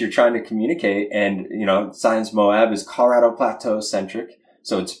exactly what you're trying to communicate. And, Science Moab is Colorado Plateau centric.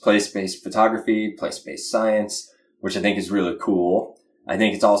 So it's place-based photography, place-based science, which I think is really cool. I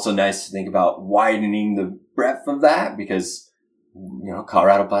think it's also nice to think about widening the breadth of that, because,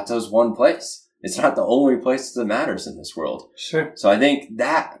 Colorado Plateau is one place. It's not the only place that matters in this world. Sure. So I think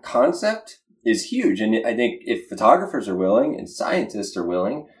that concept is huge. And I think if photographers are willing and scientists are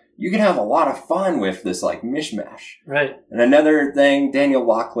willing, you can have a lot of fun with this mishmash. Right. And another thing, Daniel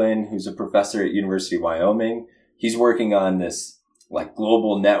Laughlin, who's a professor at University of Wyoming, he's working on this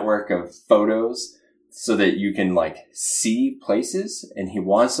global network of photos so that you can see places, and he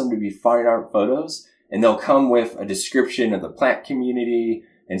wants them to be fine art photos, and they'll come with a description of the plant community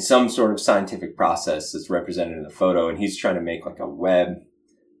and some sort of scientific process that's represented in the photo. And he's trying to make a web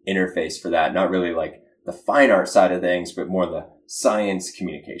interface for that, not really the fine art side of things, but more the science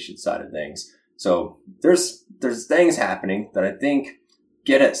communication side of things. So there's things happening that I think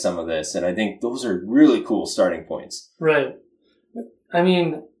get at some of this, and I think those are really cool starting points. Right. I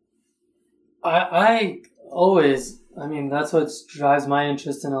mean, I always, that's what drives my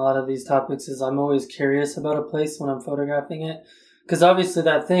interest in a lot of these topics, is I'm always curious about a place when I'm photographing it. Because obviously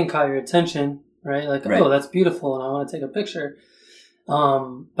that thing caught your attention, right? Right. Oh, that's beautiful and I want to take a picture.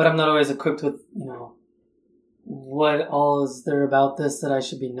 But I'm not always equipped with, what all is there about this that I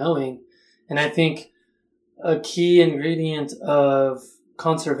should be knowing. And I think a key ingredient of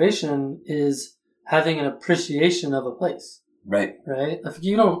conservation is having an appreciation of a place. Right. Right? If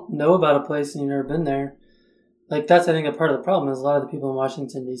you don't know about a place and you've never been there, that's, I think, a part of the problem is a lot of the people in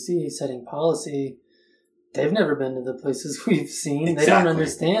Washington, D.C. setting policy, they've never been to the places we've seen. Exactly. They don't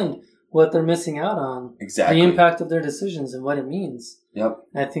understand what they're missing out on. Exactly. The impact of their decisions and what it means. Yep.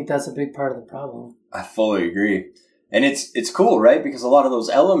 And I think that's a big part of the problem. I fully agree. And it's cool, right? Because a lot of those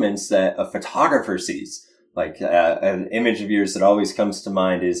elements that a photographer sees, an image of yours that always comes to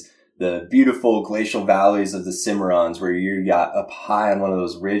mind is the beautiful glacial valleys of the Cimarrons, where you got up high on one of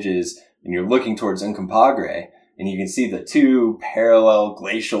those ridges and you're looking towards Uncompahgre, and you can see the two parallel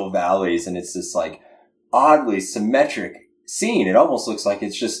glacial valleys, and it's this oddly symmetric scene. It almost looks like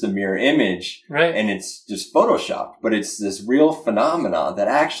it's just a mirror image, right? And it's just photoshopped, but it's this real phenomena that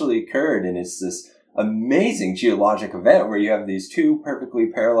actually occurred, and it's this amazing geologic event where you have these two perfectly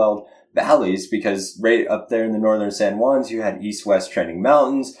paralleled valleys, because right up there in the northern San Juans, you had east-west trending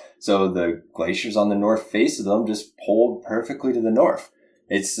mountains, so the glaciers on the north face of them just pulled perfectly to the north.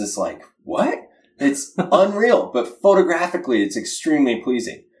 It's just what? It's unreal, but photographically, it's extremely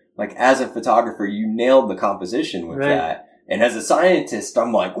pleasing. As a photographer, you nailed the composition with that. And as a scientist,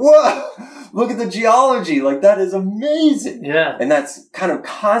 I'm whoa, look at the geology. That is amazing. Yeah. And that's kind of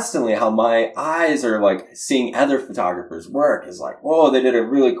constantly how my eyes are seeing other photographers work, is whoa, they did a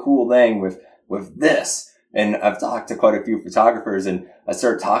really cool thing with this. And I've talked to quite a few photographers, and I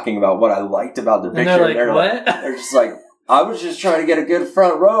start talking about what I liked about their picture. And they're what? They're just I was just trying to get a good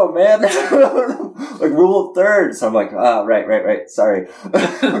front row, man. Rule of thirds. So I'm right. Sorry.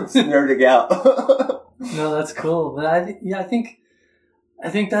 It's nerding out. No, that's cool. But I think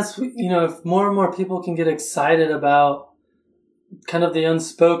that's, if more and more people can get excited about kind of the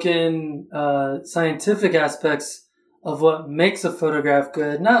unspoken scientific aspects of what makes a photograph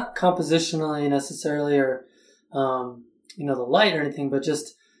good, not compositionally necessarily, or, the light or anything, but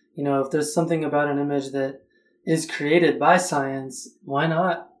just, if there's something about an image that is created by science, why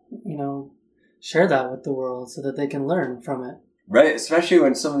not, share that with the world so that they can learn from it. Right, especially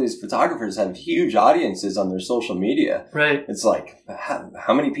when some of these photographers have huge audiences on their social media. Right. It's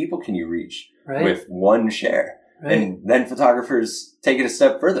how many people can you reach right. with one share? Right. And then photographers take it a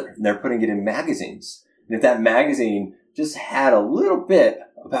step further, and they're putting it in magazines. And if that magazine just had a little bit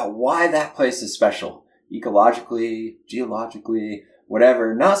about why that place is special, ecologically, geologically,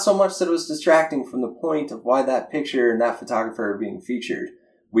 whatever, not so much that it was distracting from the point of why that picture and that photographer are being featured,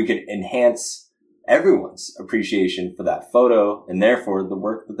 we could enhance everyone's appreciation for that photo and therefore the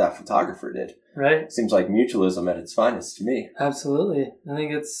work that that photographer did. Right. Seems like mutualism at its finest to me. Absolutely. I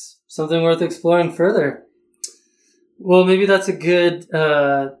think it's something worth exploring further. Well, maybe that's a good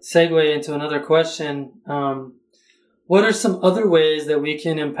segue into another question. What are some other ways that we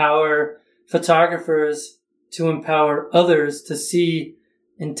can empower photographers to empower others to see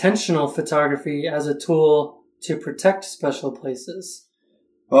intentional photography as a tool to protect special places?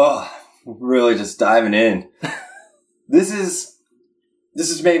 Oh, really just diving in. This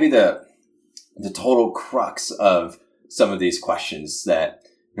is maybe the total crux of some of these questions that,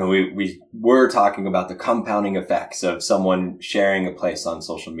 you know, we were talking about the compounding effects of someone sharing a place on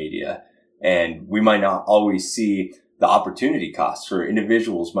social media, and we might not always see the opportunity costs, or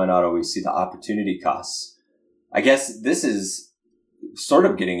individuals might not always see the opportunity costs. I guess this is sort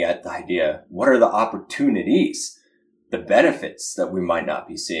of getting at the idea, what are the opportunities, the benefits that we might not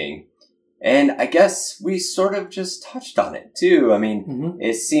be seeing? And I guess we sort of just touched on it too. I mean,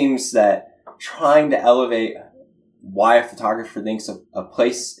 It seems that trying to elevate why a photographer thinks a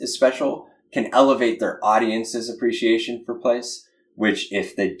place is special can elevate their audience's appreciation for place, which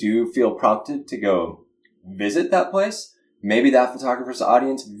if they do feel prompted to go visit that place, maybe that photographer's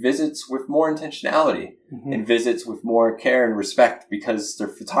audience visits with more intentionality and visits with more care and respect because their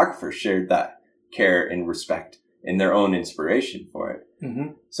photographer shared that care and respect in their own inspiration for it.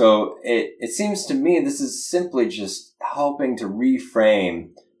 So it seems to me this is simply just helping to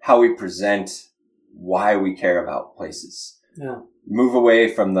reframe how we present why we care about places. Yeah. Move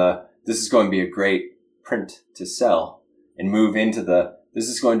away from this is going to be a great print to sell, and move into this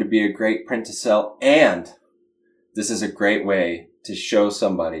is going to be a great print to sell, and this is a great way to show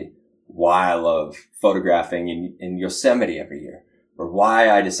somebody why I love photographing in Yosemite every year, or why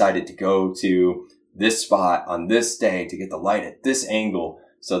I decided to go to this spot on this day to get the light at this angle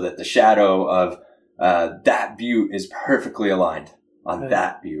so that the shadow of that butte is perfectly aligned on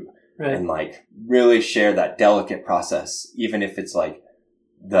that butte. Right. And like really share that delicate process, even if it's like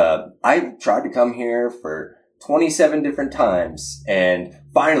I tried to come here for 27 different times and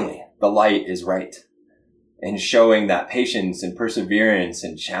finally the light is right. And showing that patience and perseverance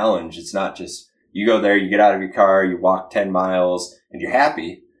and challenge. It's not just you go there, you get out of your car, you walk 10 miles and you're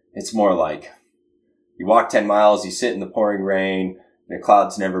happy. It's more like you walk 10 miles, you sit in the pouring rain, the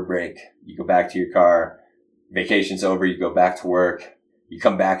clouds never break. You go back to your car, vacation's over, you go back to work, you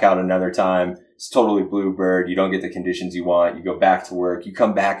come back out another time, it's totally bluebird, you don't get the conditions you want, you go back to work, you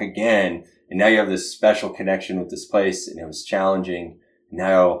come back again, and now you have this special connection with this place, and it was challenging.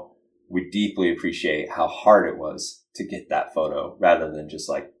 Now we deeply appreciate how hard it was to get that photo, rather than just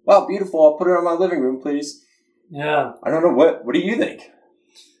like, wow, beautiful, I'll put it on my living room, please. Yeah. I don't know, what do you think?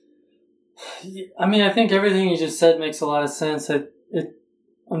 I mean, I think everything you just said makes a lot of sense. It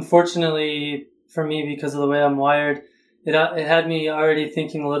unfortunately for me, because of the way I'm wired, it had me already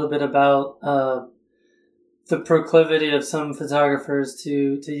thinking a little bit about the proclivity of some photographers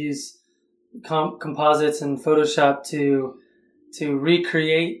to use composites and Photoshop to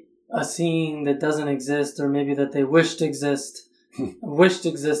recreate a scene that doesn't exist, or maybe that they wished existed,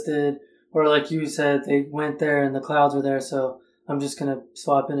 or like you said, they went there and the clouds were there, so I'm just going to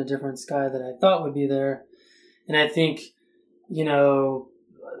swap in a different sky that I thought would be there. And I think, you know,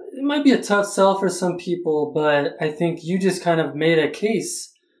 it might be a tough sell for some people, but I think you just kind of made a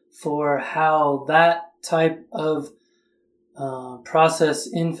case for how that type of process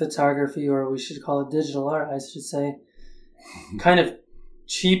in photography, or we should call it digital art, I should say, kind of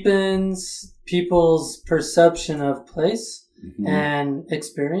cheapens people's perception of place and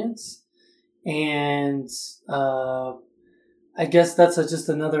experience. And I guess that's just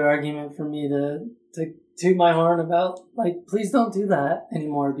another argument for me to toot my horn about, like, please don't do that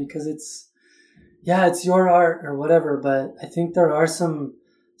anymore, because it's your art or whatever. But I think there are some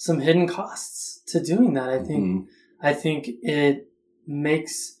hidden costs to doing that. I think it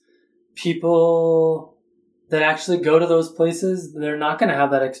makes people that actually go to those places, they're not going to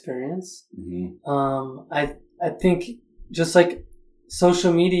have that experience. I think just like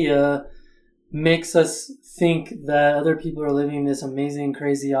social media makes us think that other people are living this amazing,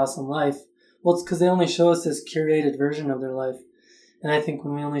 crazy, awesome life. Well, it's because they only show us this curated version of their life. And I think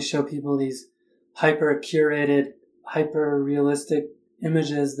when we only show people these hyper-curated, hyper-realistic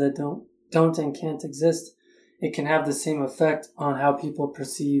images that don't and can't exist, it can have the same effect on how people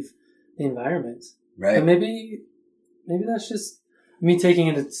perceive the environment. Right. And maybe that's just Me taking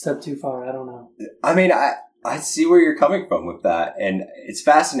it a step too far, I don't know. I mean, I see where you're coming from with that. And it's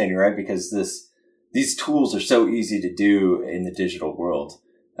fascinating, right? Because these tools are so easy to do in the digital world.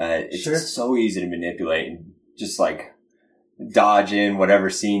 It's just so easy to manipulate and just like dodge in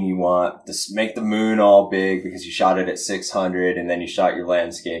whatever scene you want. Just make the moon all big because you shot it at 600 and then you shot your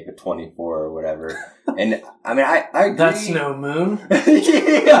landscape at 24 or whatever. And I mean, I agree. That's no moon.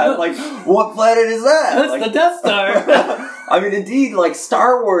 Yeah, like what planet is that? That's like, the Death Star. I mean, indeed, like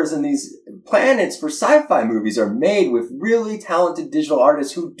Star Wars and these planets for sci-fi movies are made with really talented digital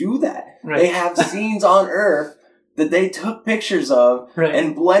artists who do that. Right. They have scenes on Earth that they took pictures of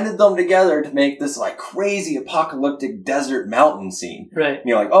and blended them together to make this like crazy apocalyptic desert mountain scene. Right. And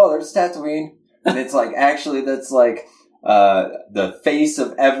you're like, oh, there's Tatooine. And it's like, actually, that's like the face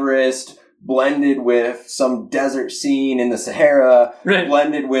of Everest blended with some desert scene in the Sahara,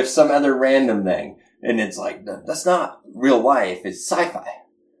 blended with some other random thing. And it's like, that's not real life. It's sci-fi.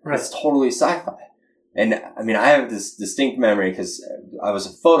 Right. It's totally sci-fi. And I mean, I have this distinct memory because I was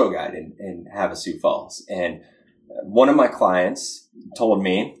a photo guide in Havasu Falls. And one of my clients told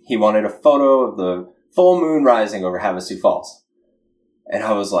me he wanted a photo of the full moon rising over Havasu Falls. And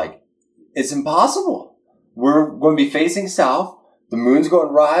I was like, it's impossible. We're going to be facing south. The moon's going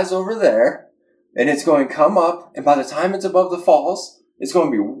to rise over there. And it's going to come up. And by the time it's above the falls, it's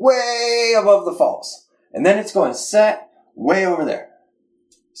going to be way above the falls. And then it's going to set way over there.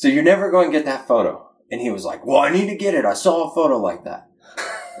 So you're never going to get that photo. And he was like, well, I need to get it. I saw a photo like that.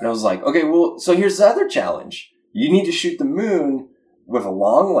 And I was like, okay, well, so here's the other challenge. You need to shoot the moon with a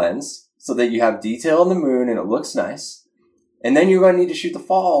long lens so that you have detail on the moon and it looks nice. And then you're going to need to shoot the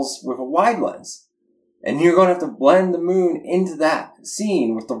falls with a wide lens. And you're going to have to blend the moon into that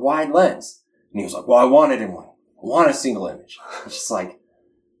scene with the wide lens. And he was like, well, I want it in one. I want a single image. It's just like,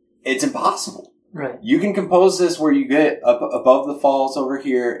 it's impossible. Right. You can compose this where you get up above the falls over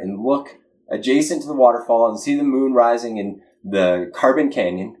here and look adjacent to the waterfall and see the moon rising in the Carbon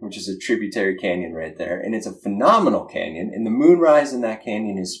Canyon, which is a tributary canyon right there. And it's a phenomenal canyon. And the moonrise in that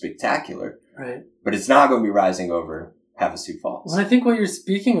canyon is spectacular. Right. But it's not going to be rising over Havasu Falls. Well, I think what you're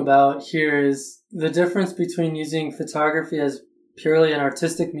speaking about here is the difference between using photography as purely an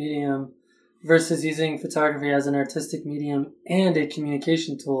artistic medium versus using photography as an artistic medium and a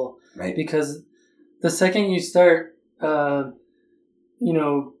communication tool. Right. Because the second you start,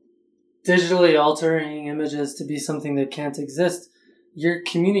 digitally altering images to be something that can't exist, you're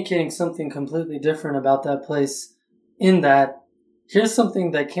communicating something completely different about that place in that here's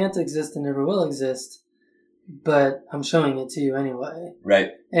something that can't exist and never will exist, but I'm showing it to you anyway.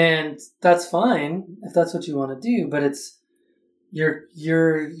 Right. And that's fine if that's what you want to do, but it's you're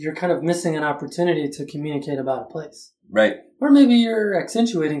kind of missing an opportunity to communicate about a place. Right. Or maybe you're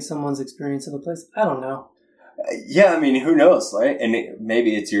accentuating someone's experience of a place. I don't know. Yeah, I mean, who knows, right? And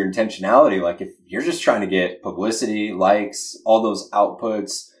maybe it's your intentionality. Like if you're just trying to get publicity, likes, all those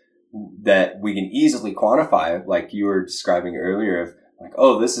outputs that we can easily quantify, like you were describing earlier of like,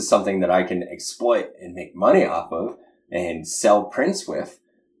 oh, this is something that I can exploit and make money off of and sell prints with.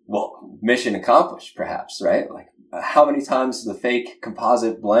 Well, mission accomplished, perhaps, right? Like how many times do the fake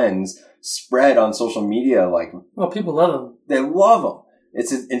composite blends spread on social media? Like, well, people love them. They love them.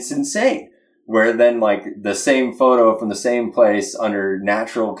 It's insane. Where then, like, the same photo from the same place under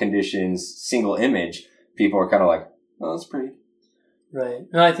natural conditions, single image, people are kind of like, oh, that's pretty. Right.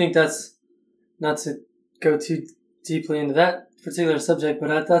 No, I think that's, not to go too deeply into that particular subject,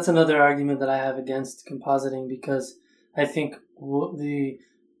 but that's another argument that I have against compositing because I think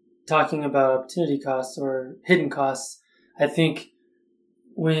talking about opportunity costs or hidden costs, I think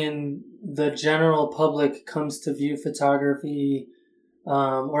when the general public comes to view photography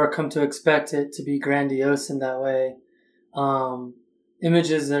or come to expect it to be grandiose in that way.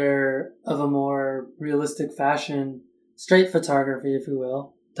 Images that are of a more realistic fashion, straight photography, if you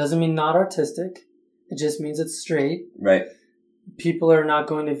will, doesn't mean not artistic. It just means it's straight. Right. People are not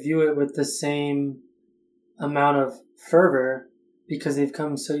going to view it with the same amount of fervor because they've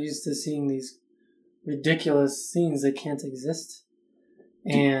come so used to seeing these ridiculous scenes that can't exist.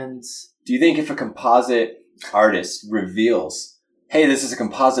 And do you think if a composite artist reveals, hey, this is a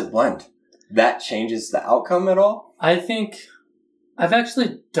composite blend, that changes the outcome at all? I think I've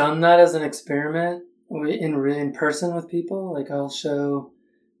actually done that as an experiment in person with people. Like I'll show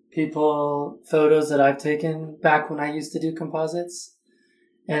people photos that I've taken back when I used to do composites.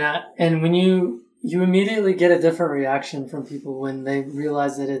 And when you immediately get a different reaction from people when they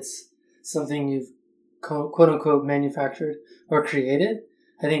realize that it's something you've quote unquote manufactured or created.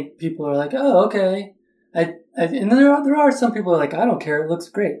 I think people are like, oh, okay. And there are some people who are like, I don't care. It looks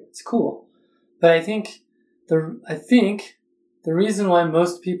great. It's cool. But I think the reason why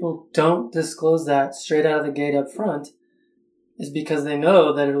most people don't disclose that straight out of the gate up front is because they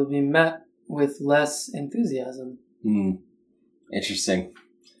know that it'll be met with less enthusiasm. Interesting.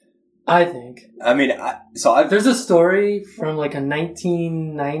 I think. I mean, there's a story from like a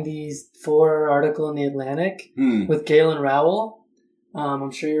 1994 article in The Atlantic with Galen Rowell.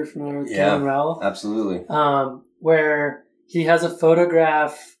 I'm sure you're familiar with Galen Rowell. Absolutely. Where he has a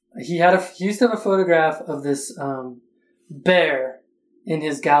photograph. He used to have a photograph of this bear in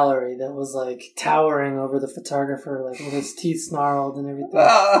his gallery that was like towering over the photographer, like with his teeth snarled and everything.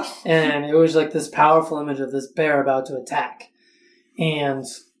 And it was like this powerful image of this bear about to attack. And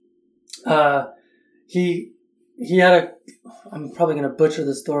he had I'm probably going to butcher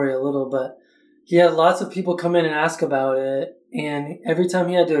the story a little, but he had lots of people come in and ask about it. And every time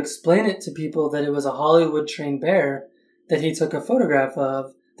he had to explain it to people that it was a Hollywood trained bear that he took a photograph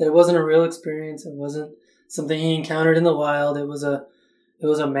of, that it wasn't a real experience. It wasn't something he encountered in the wild. It was a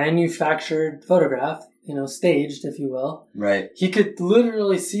manufactured photograph, staged, if you will. Right. He could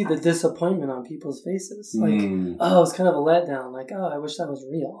literally see the disappointment on people's faces. Like, oh, it's kind of a letdown. Like, oh, I wish that was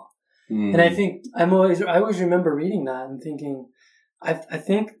real. And I think I always remember reading that and thinking, I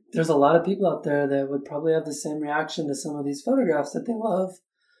think there's a lot of people out there that would probably have the same reaction to some of these photographs that they love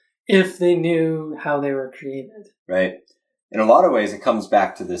if they knew how they were created. Right. In a lot of ways, it comes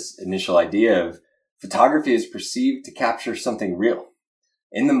back to this initial idea of photography is perceived to capture something real.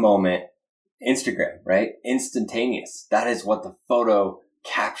 In the moment, Instagram, right? Instantaneous. That is what the photo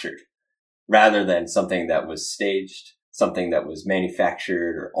captured rather than something that was staged, something that was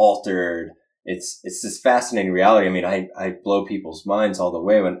manufactured or altered. It's this fascinating reality. I mean, I blow people's minds all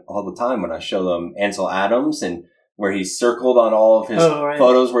the time when I show them Ansel Adams and where he's circled on all of his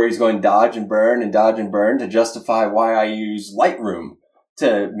photos where he's going dodge and burn to justify why I use Lightroom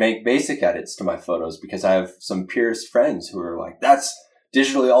to make basic edits to my photos, because I have some purist friends who are like, that's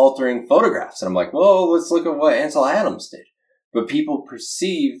digitally altering photographs. And I'm like, well, let's look at what Ansel Adams did. But people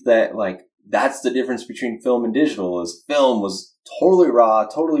perceive that, like, that's the difference between film and digital, is film was totally raw,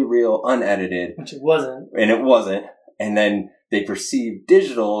 totally real, unedited. Which it wasn't. And it wasn't. And then they perceive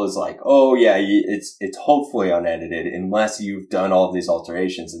digital as like, oh yeah, it's hopefully unedited unless you've done all of these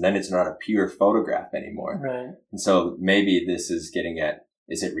alterations, and then it's not a pure photograph anymore. Right. And so maybe this is getting at,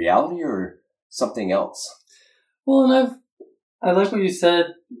 is it reality or something else? Well, and I like what you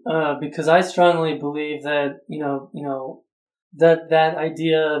said, because I strongly believe that, that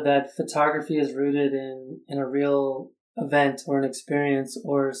idea that photography is rooted in a real event or an experience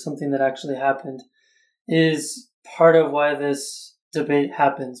or something that actually happened is part of why this debate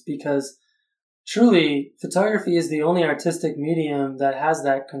happens, because truly photography is the only artistic medium that has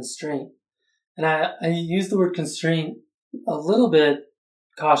that constraint. And I use the word constraint a little bit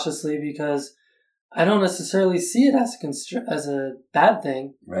cautiously because I don't necessarily see it as a bad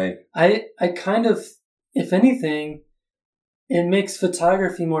thing. Right. I kind of, if anything, it makes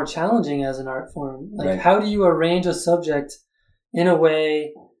photography more challenging as an art form. Like, how do you arrange a subject in a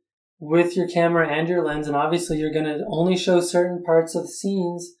way with your camera and your lens? And obviously you're going to only show certain parts of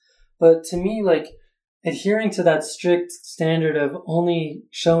scenes. But to me, like, adhering to that strict standard of only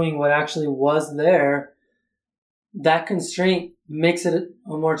showing what actually was there, that constraint makes it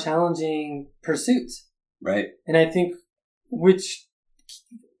a more challenging pursuit. Right. And I think, which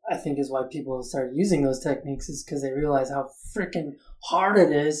I think is why people start using those techniques, is because they realize how freaking hard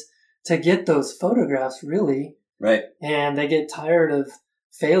it is to get those photographs, really. Right. And they get tired of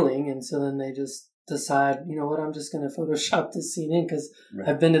failing, and so then they just decide, you know what, I'm just going to Photoshop this scene in because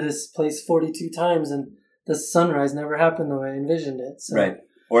I've been to this place 42 times and the sunrise never happened the way I envisioned it. So. Right.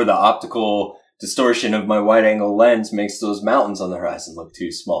 Or the optical distortion of my wide-angle lens makes those mountains on the horizon look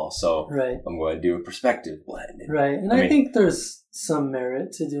too small. So I'm going to do a perspective blend. Right. And I think there's some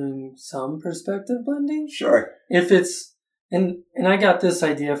merit to doing some perspective blending. Sure. If it's, and I got this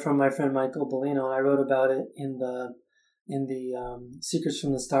idea from my friend Michael Bellino, and I wrote about it in the Secrets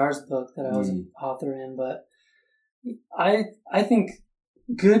from the Stars book that I was an author in. But I think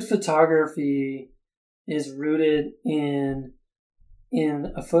good photography is rooted in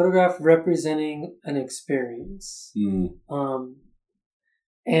a photograph representing an experience. And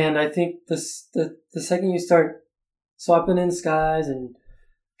I think the second you start swapping in skies and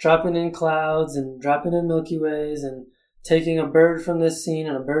dropping in clouds and dropping in Milky Ways and taking a bird from this scene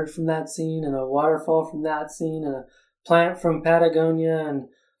and a bird from that scene and a waterfall from that scene and a plant from Patagonia and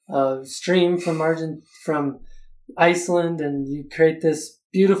a stream from Iceland, and you create this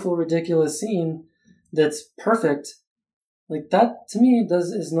beautiful, ridiculous scene that's perfect. Like, that to me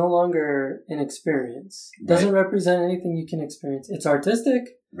is no longer an experience. It doesn't represent anything you can experience. It's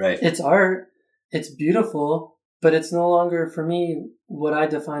artistic. Right. It's art. It's beautiful. But it's no longer, for me, what I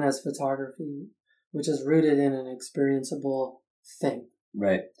define as photography, which is rooted in an experienceable thing.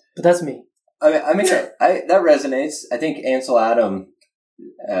 Right. But that's me. I mean, that resonates. I think Ansel Adams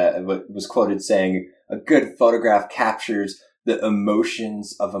was quoted saying, "A good photograph captures the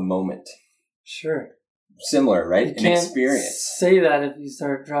emotions of a moment." Sure. Similar, right? You An can't experience. say that if you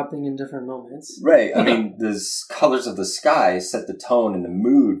start dropping in different moments. Right. I mean, the colors of the sky set the tone and the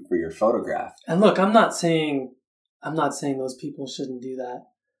mood for your photograph. And look, I'm not saying those people shouldn't do that.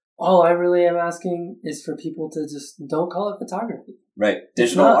 All I really am asking is for people to just don't call it photography. Right.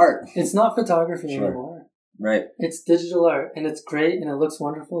 Digital art. It's not photography Sure. anymore. Right. It's digital art, and it's great, and it looks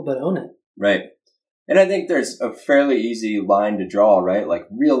wonderful, but own it. Right. And I think there's a fairly easy line to draw, right? Like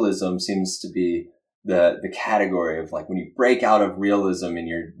realism seems to be the category of like when you break out of realism and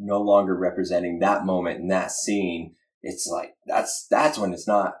you're no longer representing that moment in that scene, it's like that's when it's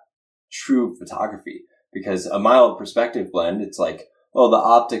not true photography. Because a mild perspective blend, it's like, oh, the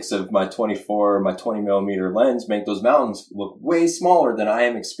optics of my 20 millimeter lens make those mountains look way smaller than I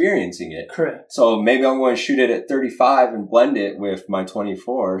am experiencing it. Correct. So maybe I'm going to shoot it at 35 and blend it with my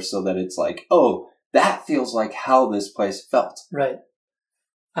 24 so that it's like, oh, that feels like how this place felt. Right.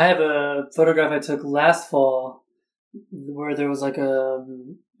 I have a photograph I took last fall where there was like a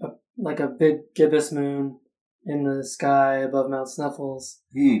big gibbous moon in the sky above Mount Snuffles.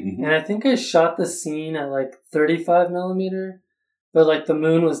 Mm-hmm. And I think I shot the scene at like 35 millimeter, but like the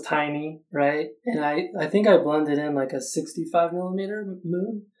moon was tiny, right? And I think I blended in like a 65 millimeter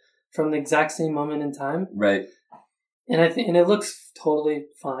moon from the exact same moment in time. Right. And and it looks totally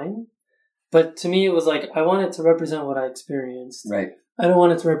fine. But to me, it was like, I want it to represent what I experienced. Right. I don't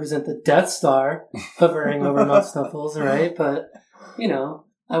want it to represent the Death Star hovering over Mount Snuffles, right? But,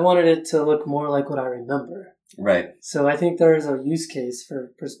 I wanted it to look more like what I remember. Right. So I think there is a use case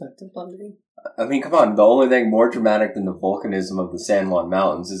for perspective blending. I mean, come on. The only thing more dramatic than the volcanism of the San Juan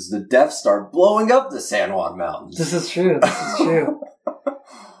Mountains is the Death Star blowing up the San Juan Mountains. This is true.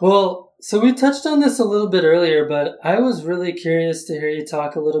 Well, so we touched on this a little bit earlier, but I was really curious to hear you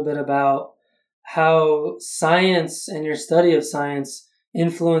talk a little bit about how science and your study of science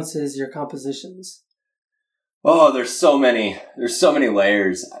influences your compositions. Oh, there's so many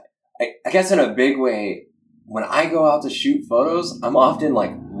layers. I guess in a big way, when I go out to shoot photos, I'm often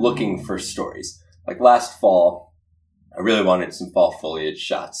like looking for stories. Like last fall, I really wanted some fall foliage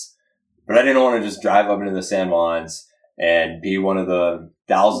shots, but I didn't want to just drive up into the San Juans and be one of the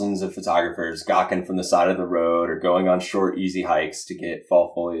thousands of photographers gawking from the side of the road or going on short, easy hikes to get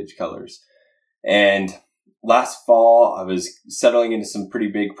fall foliage colors. And last fall, I was settling into some pretty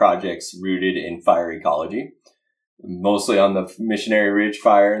big projects rooted in fire ecology, mostly on the Missionary Ridge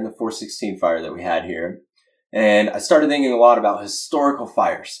fire and the 416 fire that we had here. And I started thinking a lot about historical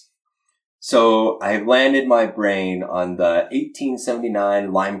fires. So I landed my brain on the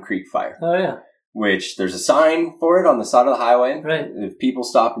 1879 Lime Creek fire. Oh, yeah. Which there's a sign for it on the side of the highway. Right. If people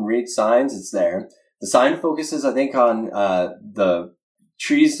stop and read signs, it's there. The sign focuses, I think, on the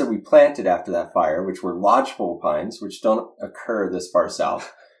trees that we planted after that fire, which were lodgepole pines, which don't occur this far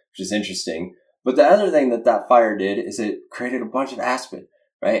south, which is interesting. But the other thing that fire did is it created a bunch of aspen,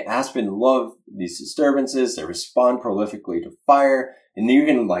 right? Aspen love these disturbances. They respond prolifically to fire. And you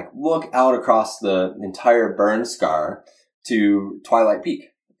can like look out across the entire burn scar to Twilight Peak.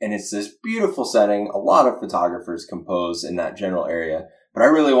 And it's this beautiful setting. A lot of photographers compose in that general area. But I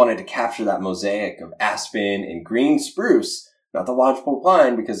really wanted to capture that mosaic of aspen and green spruce, not the lodgepole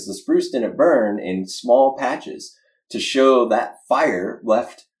pine, because the spruce didn't burn in small patches, to show that fire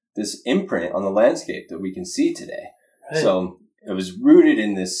left this imprint on the landscape that we can see today. Right. So it was rooted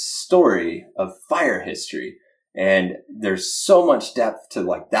in this story of fire history. And there's so much depth to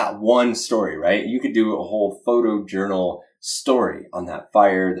like that one story, right? You could do a whole photojournal story on that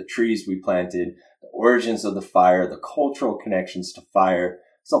fire, the trees we planted, the origins of the fire, the cultural connections to fire.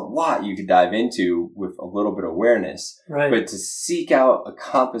 There's a lot you could dive into with a little bit of awareness. Right. But to seek out a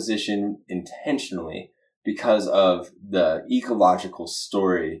composition intentionally because of the ecological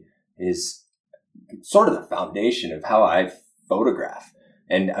story is sort of the foundation of how I photograph.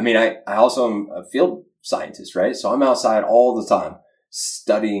 And I mean, I also am a field scientist, right? So I'm outside all the time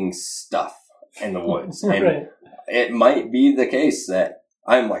studying stuff in the woods. And right. It might be the case that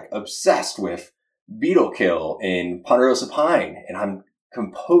I'm like obsessed with beetle kill in Ponderosa pine, and I'm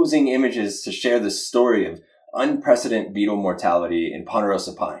composing images to share the story of unprecedented beetle mortality in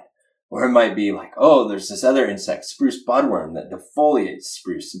Ponderosa pine. Or it might be like, oh, there's this other insect, spruce budworm, that defoliates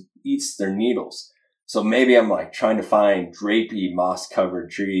spruce and eats their needles. So maybe I'm like trying to find drapey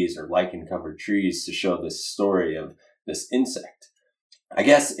moss-covered trees or lichen-covered trees to show this story of this insect. I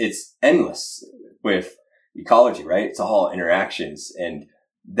guess it's endless with ecology, right? It's all interactions. And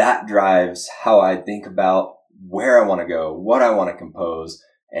that drives how I think about where I want to go, what I want to compose,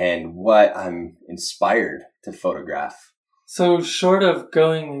 and what I'm inspired to photograph. So short of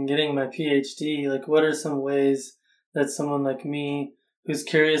going and getting my PhD, like what are some ways that someone like me who's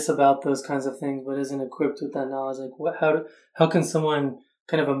curious about those kinds of things but isn't equipped with that knowledge, like how can someone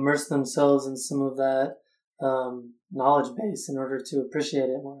kind of immerse themselves in some of that knowledge base in order to appreciate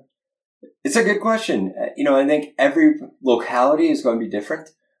it more? It's a good question. I think every locality is going to be different.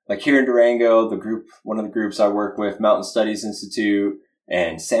 Like here in Durango, one of the groups I work with, Mountain Studies Institute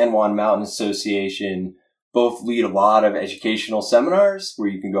and San Juan Mountain Association, both lead a lot of educational seminars where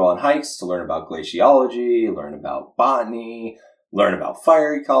you can go on hikes to learn about glaciology, learn about botany, learn about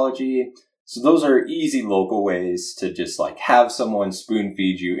fire ecology. So those are easy local ways to just like have someone spoon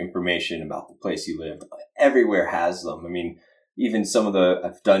feed you information about the place you live. Everywhere has them. I mean, even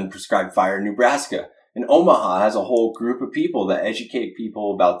I've done prescribed fire in Nebraska. And Omaha has a whole group of people that educate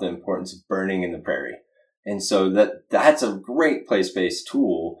people about the importance of burning in the prairie. And so that's a great place-based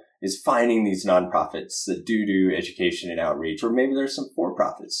tool, is finding these nonprofits that do education and outreach, or maybe there's some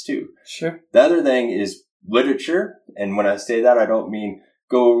for-profits too. Sure. The other thing is literature. And when I say that, I don't mean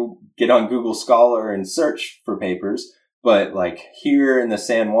go get on Google Scholar and search for papers. But like here in the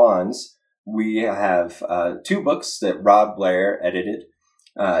San Juans, we have 2 books that Rob Blair edited.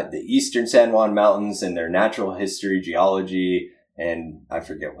 The Eastern San Juan Mountains and their natural history, geology, and I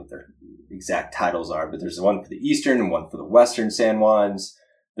forget what their exact titles are, but there's one for the Eastern and one for the Western San Juans.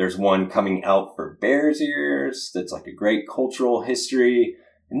 There's one coming out for Bears Ears that's like a great cultural history.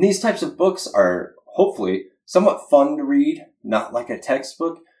 And these types of books are hopefully somewhat fun to read, not like a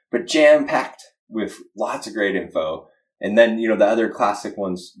textbook, but jam-packed with lots of great info. And then, the other classic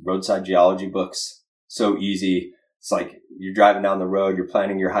ones, roadside geology books, so easy. It's like you're driving down the road, you're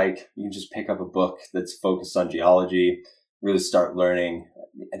planning your hike, you can just pick up a book that's focused on geology, really start learning.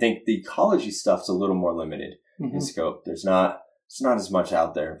 I think the ecology stuff's a little more limited in scope. It's not as much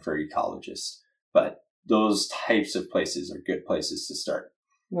out there for ecologists, but those types of places are good places to start.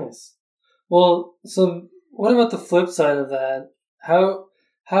 Nice. Well, so what about the flip side of that? How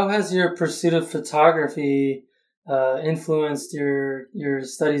has your pursuit of photography influenced your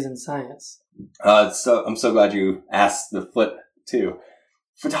studies in science? So I'm so glad you asked the flip too.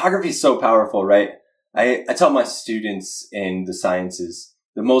 Photography is so powerful, right? I tell my students in the sciences,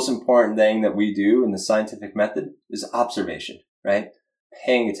 the most important thing that we do in the scientific method is observation, right?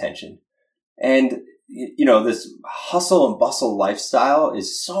 Paying attention. And, this hustle and bustle lifestyle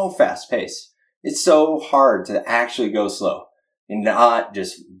is so fast paced. It's so hard to actually go slow and not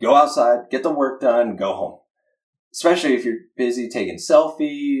just go outside, get the work done, go home. Especially if you're busy taking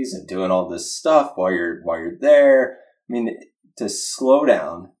selfies and doing all this stuff while you're there. I mean, to slow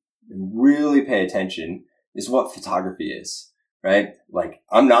down and really pay attention is what photography is, right? Like,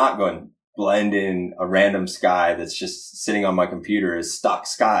 I'm not going to blend in a random sky that's just sitting on my computer as stock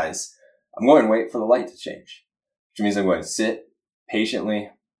skies. I'm going to wait for the light to change, which means I'm going to sit patiently,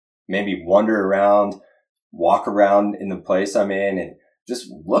 maybe wander around, walk around in the place I'm in, and just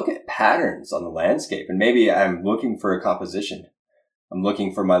look at patterns on the landscape. And maybe I'm looking for a composition. I'm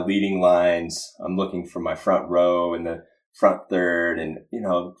looking for my leading lines. I'm looking for my front row and the front third, and,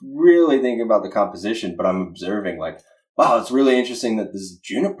 really thinking about the composition, but I'm observing like, wow, it's really interesting that this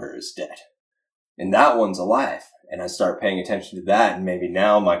juniper is dead and that one's alive. And I start paying attention to that. And maybe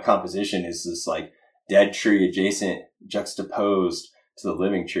now my composition is this like dead tree adjacent, juxtaposed to the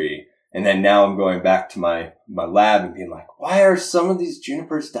living tree. And then now I'm going back to my lab and being like, why are some of these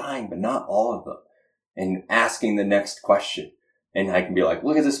junipers dying, but not all of them? And asking the next question. And I can be like,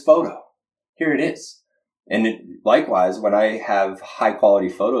 look at this photo. Here it is. And likewise, when I have high quality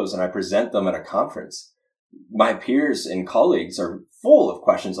photos and I present them at a conference, my peers and colleagues are full of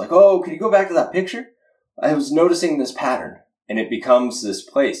questions like, oh, can you go back to that picture? I was noticing this pattern. And it becomes this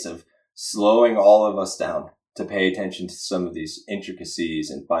place of slowing all of us down to pay attention to some of these intricacies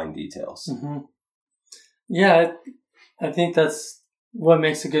and fine details. Mm-hmm. Yeah, I think that's what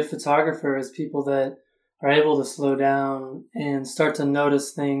makes a good photographer, is people that are able to slow down and start to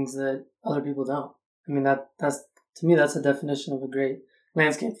notice things that other people don't. I mean, that's to me, that's a definition of a great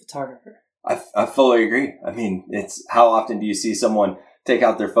landscape photographer. I fully agree. I mean, it's how often do you see someone take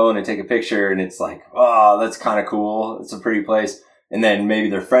out their phone and take a picture and it's like, oh, that's kind of cool. It's a pretty place. And then maybe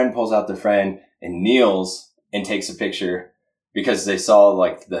their friend pulls out their friend and kneels and takes a picture because they saw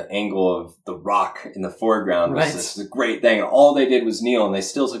like the angle of the rock in the foreground. Right. This is a great thing. And all they did was kneel and they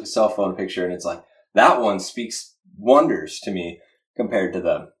still took a cell phone picture. And it's like, that one speaks wonders to me compared to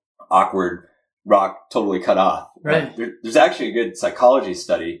the awkward rock totally cut off. Right. There's actually a good psychology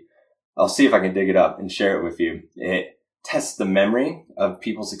study I'll see if I can dig it up and share it with you. It tests the memory of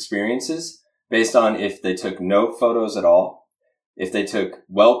people's experiences based on if they took no photos at all, if they took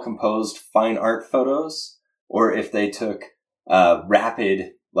well-composed fine art photos, or if they took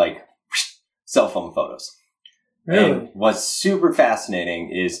rapid, like, cell phone photos. Really? And what's super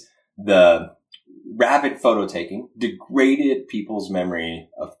fascinating is the rapid photo taking degraded people's memory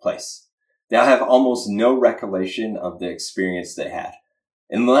of place. They'll have almost no recollection of the experience they had,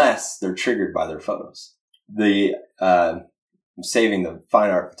 unless they're triggered by their photos. I'm saving the fine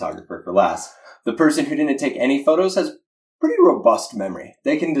art photographer for last. The person who didn't take any photos has pretty robust memory.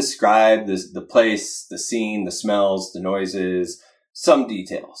 They can describe the place, the scene, the smells, the noises, some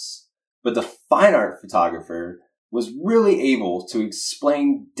details. But the fine art photographer was really able to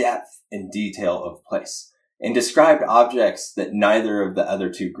explain depth and detail of place and described objects that neither of the other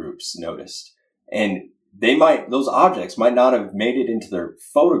two groups noticed. And those objects might not have made it into their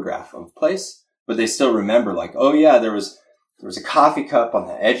photograph of place, but they still remember, like, oh yeah, there was a coffee cup on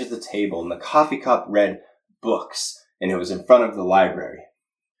the edge of the table, and the coffee cup read books, and it was in front of the library,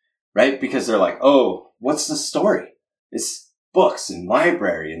 right? Because they're like, oh, what's the story? It's books and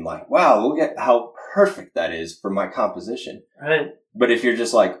library, and like, wow, look at how perfect that is for my composition. Right. But if you're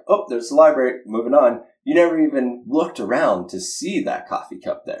just like, oh, there's the library, moving on, you never even looked around to see that coffee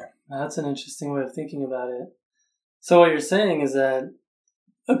cup there. That's an interesting way of thinking about it. So what you're saying is that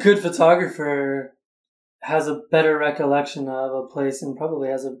a good photographer has a better recollection of a place and probably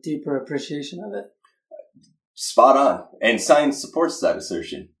has a deeper appreciation of it. Spot on. And science supports that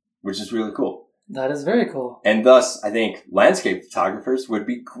assertion, which is really cool. That is very cool. And thus, I think landscape photographers would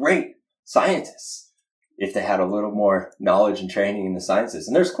be great scientists if they had a little more knowledge and training in the sciences.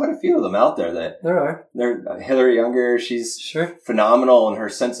 And there's quite a few of them out there that... There are. Hillary Younger, she's phenomenal, and her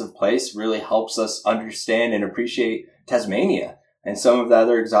sense of place really helps us understand and appreciate Tasmania and some of the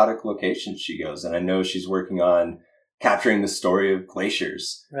other exotic locations she goes. And I know she's working on capturing the story of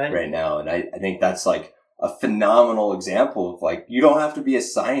glaciers right now. And I think that's like a phenomenal example of, like, you don't have to be a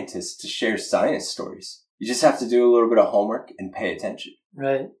scientist to share science stories. You just have to do a little bit of homework and pay attention.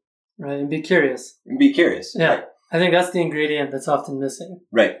 Right. And be curious. Yeah. Right. I think that's the ingredient that's often missing.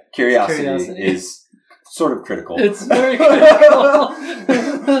 Right. Curiosity is sort of critical. It's very critical.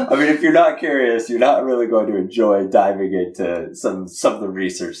 I mean, if you're not curious, you're not really going to enjoy diving into some of the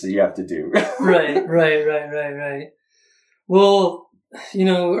research that you have to do. Right. Well,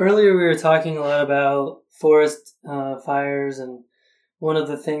 earlier we were talking a lot about forest fires, and one of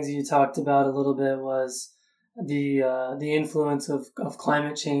the things you talked about a little bit was the influence of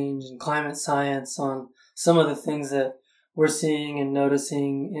climate change and climate science on some of the things that we're seeing and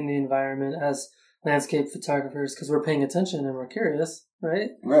noticing in the environment as landscape photographers, because we're paying attention and we're curious, right?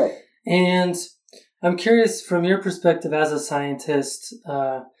 Right. And I'm curious, from your perspective as a scientist,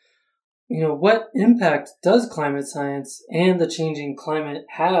 what impact does climate science and the changing climate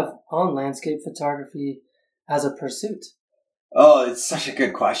have on landscape photography as a pursuit? Oh, it's such a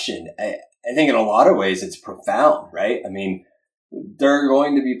good question. I think in a lot of ways it's profound, right? I mean, there are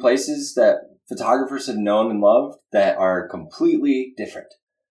going to be places that photographers have known and loved that are completely different,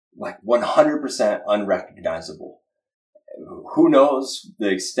 like 100% unrecognizable. Who knows the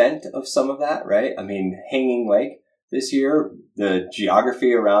extent of some of that, right? I mean, Hanging Lake this year, the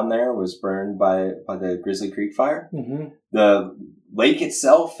geography around there was burned by the Grizzly Creek fire. Mm-hmm. The lake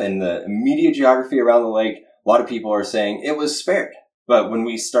itself and the immediate geography around the lake, a lot of people are saying it was spared. But when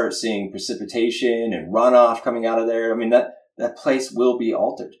we start seeing precipitation and runoff coming out of there, I mean, that place will be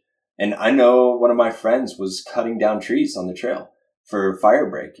altered. And I know one of my friends was cutting down trees on the trail for fire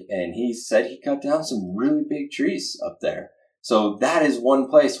break, and he said he cut down some really big trees up there. So that is one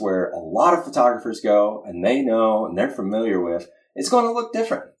place where a lot of photographers go, and they know and they're familiar with. It's going to look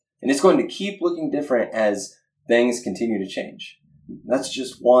different, and it's going to keep looking different as things continue to change. That's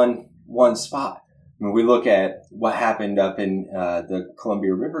just one spot. When we look at what happened up in the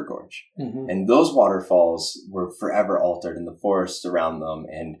Columbia River Gorge, mm-hmm. and those waterfalls were forever altered in the forests around them.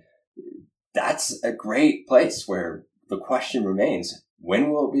 And that's a great place where the question remains,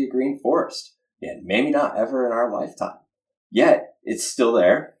 when will it be a green forest? Yeah, maybe not ever in our lifetime. Yet, it's still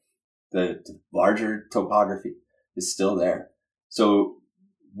there. The larger topography is still there. So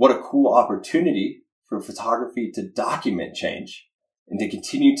what a cool opportunity for photography to document change and to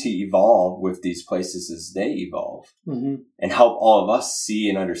continue to evolve with these places as they evolve, mm-hmm. and help all of us see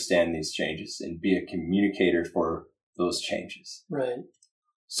and understand these changes and be a communicator for those changes. Right.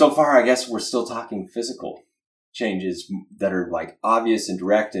 So far, I guess we're still talking physical changes that are like obvious and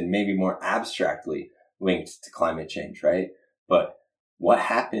direct and maybe more abstractly linked to climate change, right? But what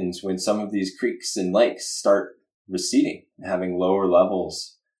happens when some of these creeks and lakes start receding, having lower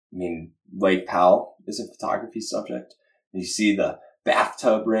levels mean, Lake Powell is a photography subject. You see the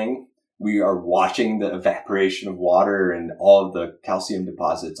bathtub ring. We are watching the evaporation of water, and all of the calcium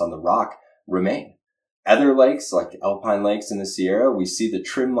deposits on the rock remain. Other lakes, like alpine lakes in the Sierra, we see the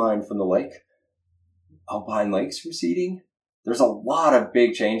trim line from the lake. Alpine lakes receding. There's a lot of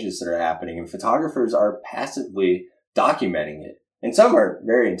big changes that are happening, and photographers are passively documenting it. And some are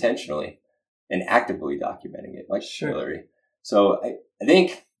very intentionally and actively documenting it, like Hillary. So I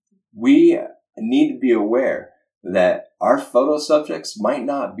think we need to be aware that our photo subjects might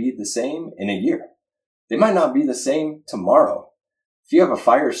not be the same in a year. They might not be the same tomorrow. If you have a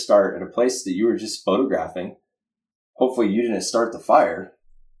fire start at a place that you were just photographing, hopefully you didn't start the fire.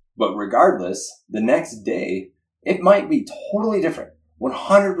 But regardless, the next day, it might be totally different,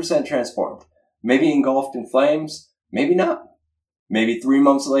 100% transformed. Maybe engulfed in flames, maybe not. Maybe 3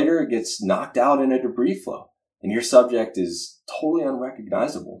 months later, it gets knocked out in a debris flow, and your subject is totally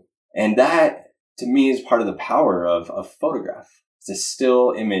unrecognizable. And that, to me, is part of the power of a photograph. It's a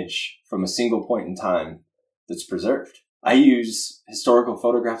still image from a single point in time that's preserved. I use historical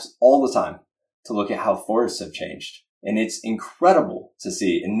photographs all the time to look at how forests have changed. And it's incredible to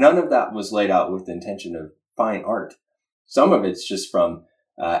see. And none of that was laid out with the intention of fine art. Some of it's just from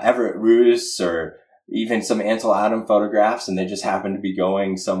Everett Roos or even some Ansel Adams photographs, and they just happen to be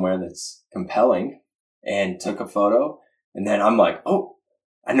going somewhere that's compelling and took a photo. And then I'm like, oh,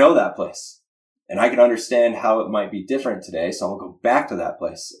 I know that place. And I can understand how it might be different today. So I'll go back to that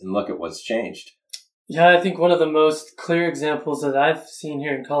place and look at what's changed. Yeah, I think one of the most clear examples that I've seen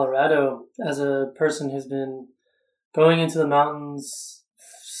here in Colorado as a person who's been going into the mountains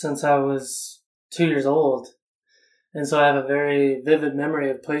since I was 2 years old. And so I have a very vivid memory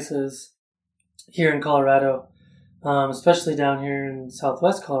of places here in Colorado, especially down here in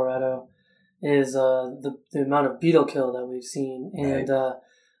southwest Colorado, is the amount of beetle kill that we've seen. And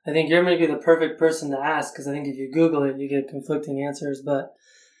I think you're maybe the perfect person to ask, because I think if you Google it, you get conflicting answers. But,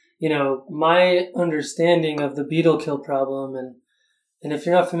 you know, my understanding of the beetle kill problem, and if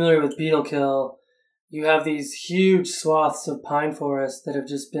you're not familiar with beetle kill, you have these huge swaths of pine forest that have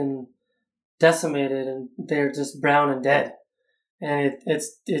just been decimated, and they're just brown and dead. And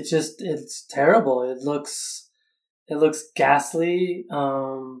it's terrible. It looks ghastly.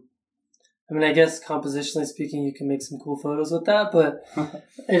 I mean, I guess compositionally speaking, you can make some cool photos with that, but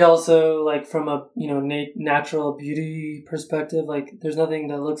it also, like, from a, natural beauty perspective, like, there's nothing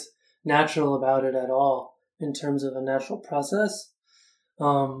that looks natural about it at all in terms of a natural process.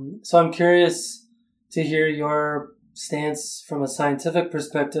 So I'm curious to hear your stance from a scientific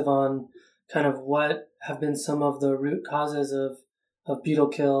perspective on kind of what have been some of the root causes of beetle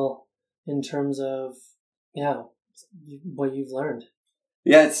kill in terms of, what you've learned.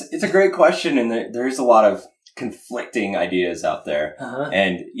 Yeah, it's a great question, and there's a lot of conflicting ideas out there. Uh-huh.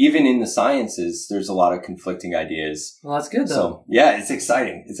 And even in the sciences, there's a lot of conflicting ideas. Well, that's good, though. So, yeah, it's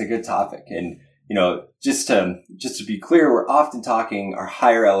exciting. It's a good topic. And, just to be clear, we're often talking our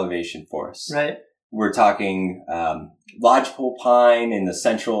higher elevation forests. Right. We're talking lodgepole pine in the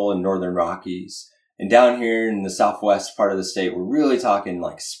central and northern Rockies. And down here in the southwest part of the state, we're really talking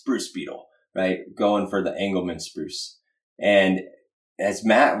like spruce beetle, right? Going for the Engelmann spruce. And as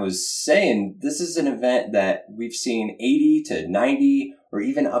Matt was saying, this is an event that we've seen 80 to 90 or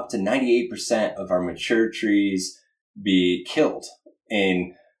even up to 98% of our mature trees be killed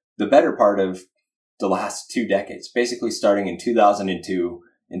in the better part of the last 2 decades, basically starting in 2002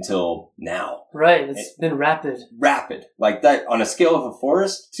 until now. Right. It's been rapid. Rapid. Like that on a scale of a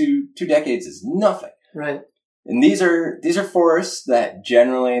forest, 2 decades is nothing. Right. And these are forests that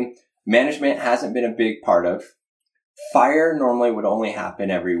generally management hasn't been a big part of. Fire normally would only happen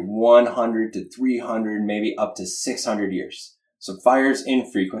every 100 to 300, maybe up to 600 years. So fire's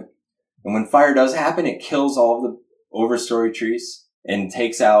infrequent. And when fire does happen, it kills all of the overstory trees and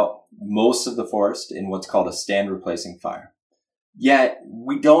takes out most of the forest in what's called a stand replacing fire. Yet,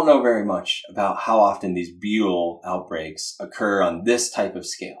 we don't know very much about how often these beetle outbreaks occur on this type of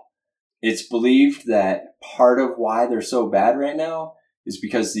scale. It's believed that part of why they're so bad right now is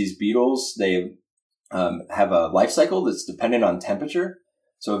because these beetles, they have a life cycle that's dependent on temperature.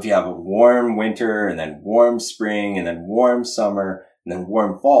 So if you have a warm winter and then warm spring and then warm summer and then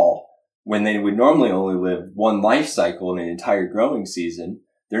warm fall, when they would normally only live one life cycle in an entire growing season,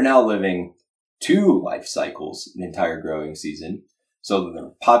 they're now living 2 life cycles an entire growing season. So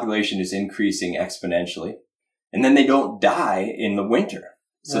the population is increasing exponentially. And then they don't die in the winter.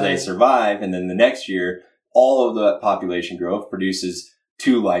 So They survive. And then the next year, all of the population growth produces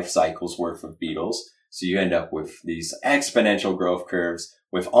 2 life cycles worth of beetles. So you end up with these exponential growth curves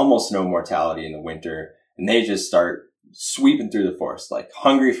with almost no mortality in the winter. And they just start sweeping through the forest, like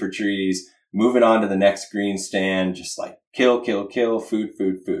hungry for trees, moving on to the next green stand, just like kill,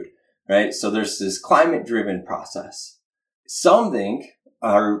 food, right? So there's this climate-driven process. Some think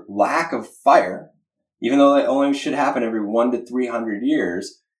our lack of fire, even though that only should happen every 1 to 300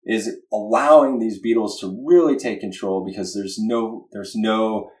 years, is allowing these beetles to really take control because there's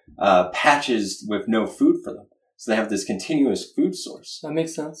no patches with no food for them. So they have this continuous food source. That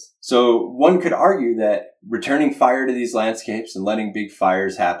makes sense. So one could argue that returning fire to these landscapes and letting big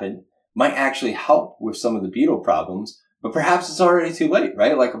fires happen might actually help with some of the beetle problems, but perhaps it's already too late,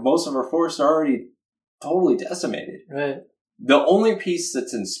 right? Like most of our forests are already totally decimated. Right. The only piece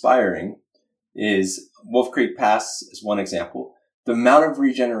that's inspiring is Wolf Creek Pass is one example. The amount of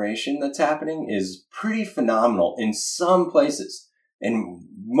regeneration that's happening is pretty phenomenal in some places. And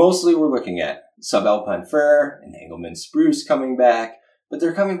mostly we're looking at subalpine fir and Engelmann spruce coming back, but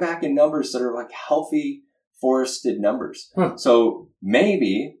they're coming back in numbers that are like healthy forested numbers. So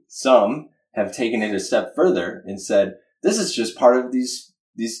maybe some have taken it a step further and said, this is just part of these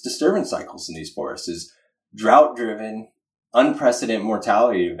disturbance cycles in these forests, is drought-driven, unprecedented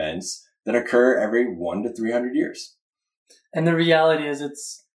mortality events that occur every 1 to 300 years. And the reality is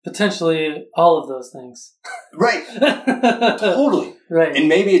it's potentially all of those things. Right. Totally. Right. And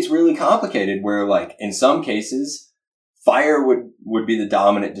maybe it's really complicated where, like, in some cases, fire would be the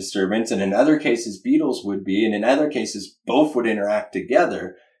dominant disturbance, and in other cases, beetles would be, and in other cases, both would interact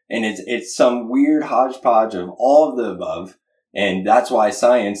together. And it's some weird hodgepodge of all of the above. And that's why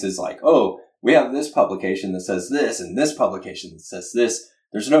science is like, oh, we have this publication that says this, and this publication that says this.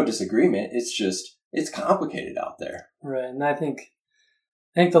 There's no disagreement. It's just, it's complicated out there. Right. And I think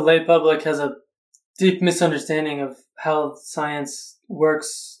the lay public has a deep misunderstanding of how science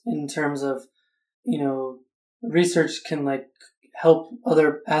works in terms of, research can like help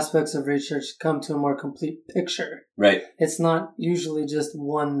other aspects of research come to a more complete picture. Right. It's not usually just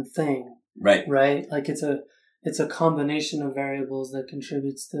one thing. Right. Right. Like it's a combination of variables that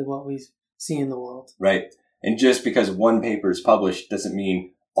contributes to what we see in the world. Right. And just because one paper is published doesn't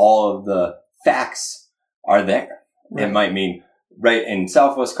mean all of the facts are there. Right. It might mean, right, in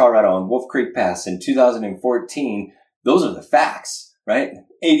Southwest Colorado on Wolf Creek Pass in 2014, those are the facts, right?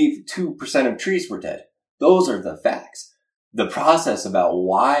 82% of trees were dead. Those are the facts. The process about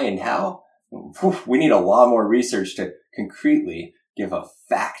why and how, we need a lot more research to concretely give a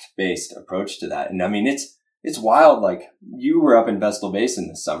fact-based approach to that. And I mean, it's wild. Like, you were up in Vestal Basin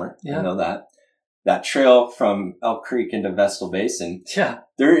this summer. Yeah. You know that trail from Elk Creek into Vestal Basin. Yeah.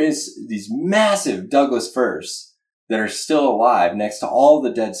 There is these massive Douglas firs that are still alive next to all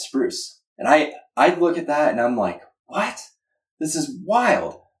the dead spruce. And I look at that and I'm like, what? This is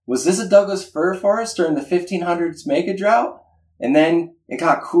wild. Was this a Douglas fir forest during the 1500s mega drought? And then it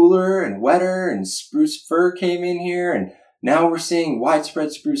got cooler and wetter and spruce fir came in here. And now we're seeing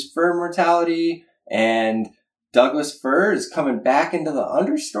widespread spruce fir mortality, and Douglas fir is coming back into the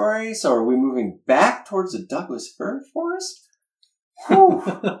understory. So are we moving back towards the Douglas fir forest? Whew.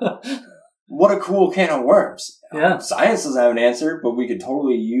 What a cool can of worms. Yeah. Science doesn't have an answer, but we could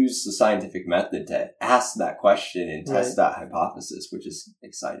totally use the scientific method to ask that question and test that hypothesis, which is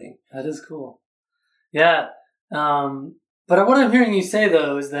exciting. That is cool. Yeah. But what I'm hearing you say,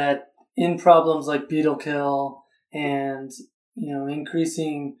 though, is that in problems like beetle kill and,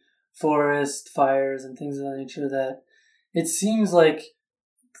 increasing forest fires and things of that nature, that it seems like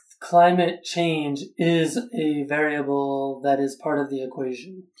climate change is a variable that is part of the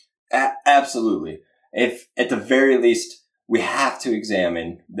equation. Absolutely. If at the very least, we have to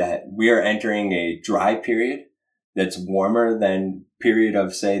examine that we are entering a dry period that's warmer than period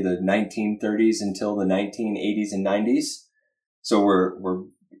of, say, the 1930s until the 1980s and 90s. So we're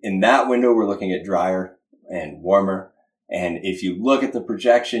in that window, we're looking at drier and warmer. And if you look at the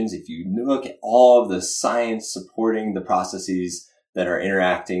projections, if you look at all of the science supporting the processes that are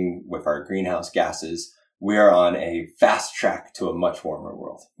interacting with our greenhouse gases, we are on a fast track to a much warmer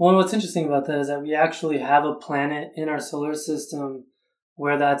world. Well, what's interesting about that is that we actually have a planet in our solar system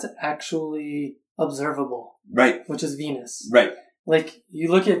where that's actually observable. Right. Which is Venus. Right. Like,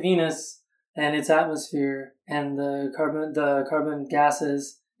 you look at Venus and its atmosphere and the carbon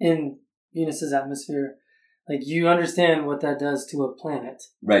gases in Venus's atmosphere, like, you understand what that does to a planet.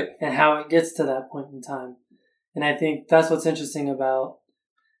 Right. And how it gets to that point in time. And I think that's what's interesting about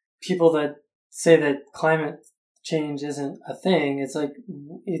people that say that climate change isn't a thing. It's like,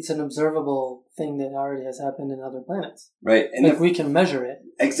 it's an observable thing that already has happened in other planets. Right. And like, we can measure it.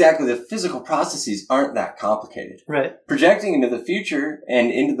 Exactly. The physical processes aren't that complicated. Right. Projecting into the future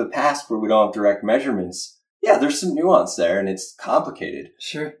and into the past where we don't have direct measurements, yeah, there's some nuance there and it's complicated.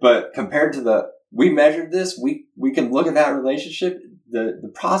 Sure. But compared to the we measured this. We can look at that relationship.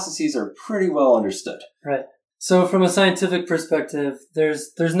 The processes are pretty well understood. Right. So from a scientific perspective,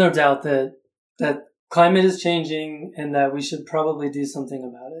 there's no doubt that climate is changing and that we should probably do something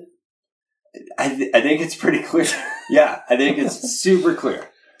about it. I think it's pretty clear. Yeah, I think it's super clear.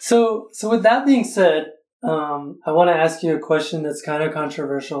 So with that being said, I want to ask you a question that's kind of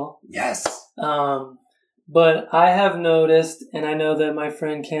controversial. Yes. But I have noticed, and I know that my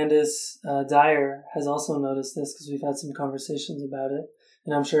friend Candace Dyer has also noticed this because we've had some conversations about it,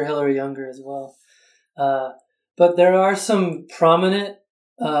 and I'm sure Hillary Younger as well. But there are some prominent,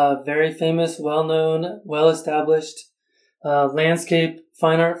 very famous, well-known, well-established landscape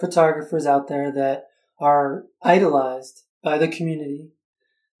fine art photographers out there that are idolized by the community,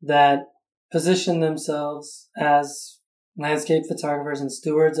 that position themselves as landscape photographers and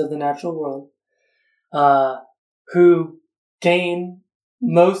stewards of the natural world, who gain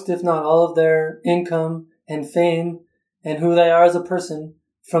most, if not all, of their income and fame and who they are as a person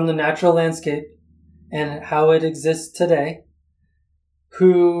from the natural landscape and how it exists today,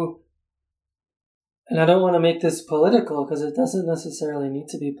 who, and I don't want to make this political because it doesn't necessarily need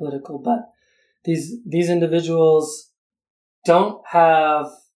to be political, but these individuals don't have,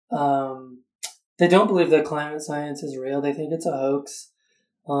 they don't believe that climate science is real. They think it's a hoax.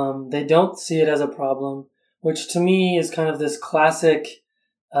 They don't see it as a problem, which to me is kind of this classic,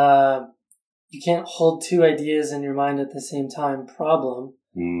 you can't hold two ideas in your mind at the same time problem.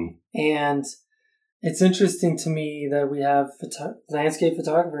 And it's interesting to me that we have landscape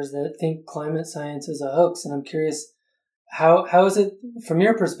photographers that think climate science is a hoax. And I'm curious, how is it, from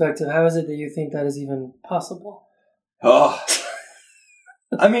your perspective, how is it that you think that is even possible? Oh,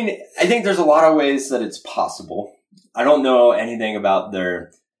 I mean, I think there's a lot of ways that it's possible. I don't know anything about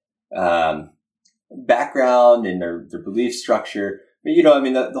their background and their belief structure. But, you know, I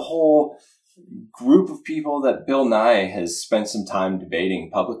mean, the whole group of people that Bill Nye has spent some time debating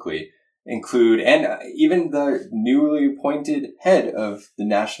publicly include, and even the newly appointed head of the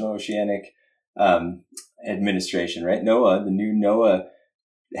National Oceanic Administration, right? NOAA, the new NOAA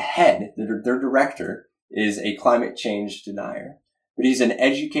head, their director, is a climate change denier. But he's an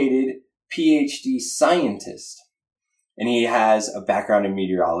educated PhD scientist. And he has a background in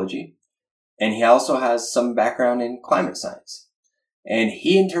meteorology. And he also has some background in climate science. And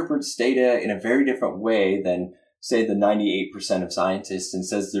he interprets data in a very different way than, say, the 98% of scientists, and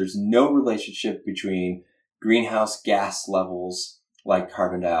says there's no relationship between greenhouse gas levels like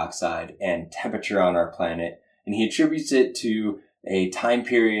carbon dioxide and temperature on our planet. And he attributes it to a time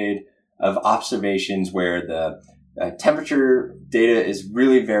period of observations where the temperature data is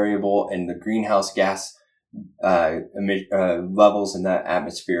really variable and the greenhouse gas levels in that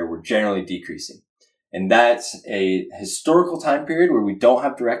atmosphere were generally decreasing. And that's a historical time period where we don't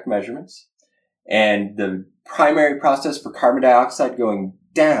have direct measurements. And the primary process for carbon dioxide going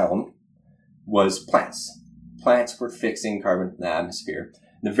down was plants. Plants were fixing carbon in the atmosphere.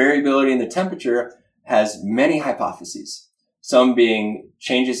 The variability in the temperature has many hypotheses, some being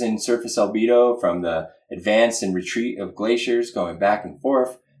changes in surface albedo from the advance and retreat of glaciers going back and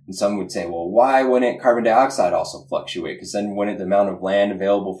forth. And some would say, well, why wouldn't carbon dioxide also fluctuate? Because then wouldn't the amount of land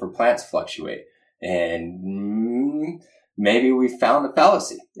available for plants fluctuate? And maybe we found a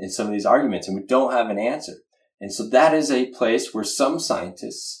fallacy in some of these arguments and we don't have an answer. And so that is a place where some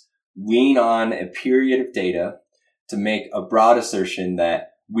scientists lean on a period of data to make a broad assertion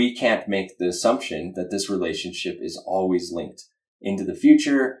that we can't make the assumption that this relationship is always linked into the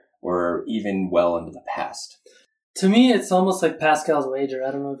future or even well into the past. To me, it's almost like Pascal's wager.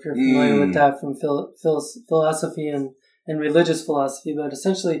 I don't know if you're familiar with that from philosophy and religious philosophy, but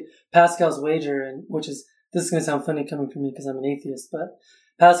essentially Pascal's wager, and which is, this is going to sound funny coming from me because I'm an atheist, but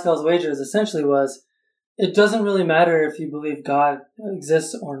Pascal's wager is essentially was, it doesn't really matter if you believe God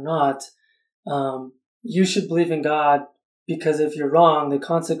exists or not. You should believe in God because if you're wrong, the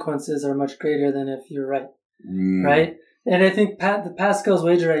consequences are much greater than if you're right. Right? And I think the Pascal's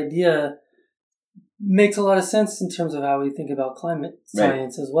wager idea makes a lot of sense in terms of how we think about climate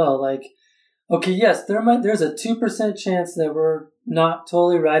science as well. Like, okay, yes, there's a 2% chance that we're not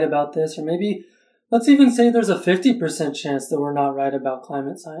totally right about this, or maybe let's even say there's a 50% chance that we're not right about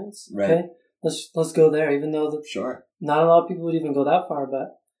climate science. Right. Okay, let's go there. Even though not a lot of people would even go that far,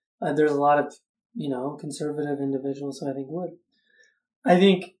 but there's a lot of conservative individuals who I think would. I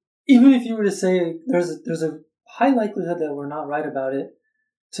think even if you were to say there's a high likelihood that we're not right about it,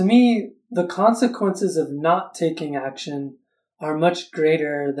 to me, the consequences of not taking action are much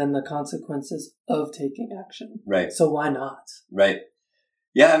greater than the consequences of taking action. Right. So why not? Right.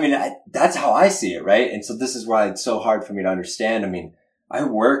 Yeah, I mean, that's how I see it, right? And so this is why it's so hard for me to understand. I mean, I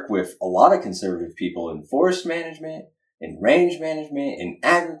work with a lot of conservative people in forest management, in range management, in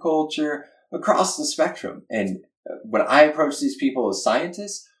agriculture, across the spectrum. And when I approach these people as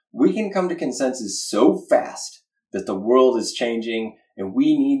scientists, we can come to consensus so fast that the world is changing and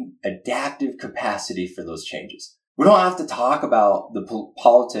we need adaptive capacity for those changes. We don't have to talk about the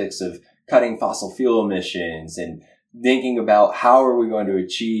politics of cutting fossil fuel emissions and thinking about how are we going to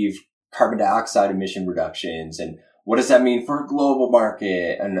achieve carbon dioxide emission reductions and what does that mean for a global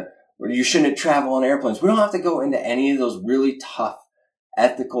market and you shouldn't travel on airplanes. We don't have to go into any of those really tough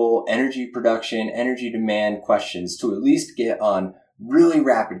ethical energy production, energy demand questions to at least get on really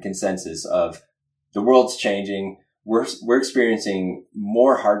rapid consensus of the world's changing. We're experiencing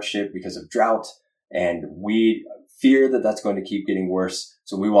more hardship because of drought and we fear that that's going to keep getting worse.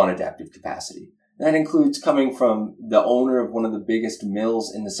 So we want adaptive capacity. That includes coming from the owner of one of the biggest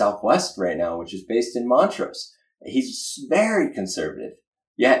mills in the Southwest right now, which is based in Montrose. He's very conservative,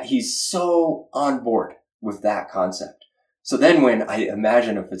 yet he's so on board with that concept. So then when I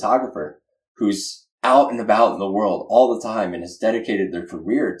imagine a photographer who's out and about in the world all the time and has dedicated their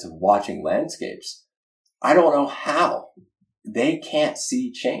career to watching landscapes, I don't know how they can't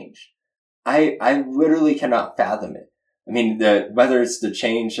see change. I literally cannot fathom it. I mean, whether it's the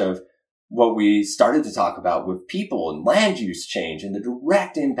change of what we started to talk about with people and land use change and the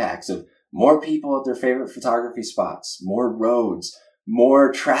direct impacts of more people at their favorite photography spots, more roads,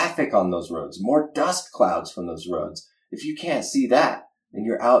 more traffic on those roads, more dust clouds from those roads. If you can't see that and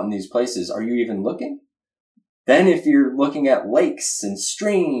you're out in these places, are you even looking? Then if you're looking at lakes and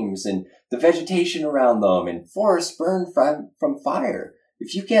streams and the vegetation around them and forests burned from fire,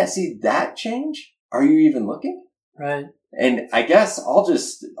 if you can't see that change, are you even looking? Right. And I guess I'll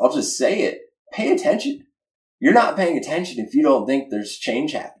just say it. Pay attention. You're not paying attention if you don't think there's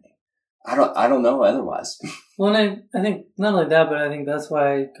change happening. I don't know otherwise. Well, and I think not only that, but I think that's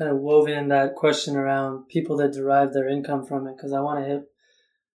why I kind of wove in that question around people that derive their income from it, because I want to hit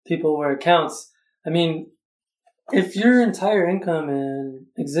people where it counts. I mean, if your entire income and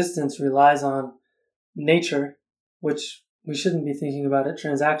existence relies on nature, which we shouldn't be thinking about it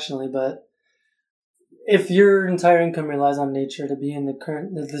transactionally, but if your entire income relies on nature to be in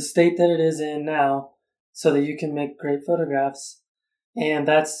the state that it is in now so that you can make great photographs, and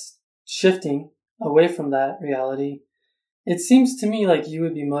that's shifting away from that reality, it seems to me like you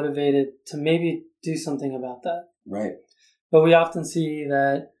would be motivated to maybe do something about that. Right. But we often see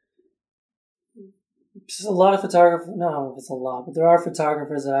that a lot of photographers, I don't know if it's a lot, but there are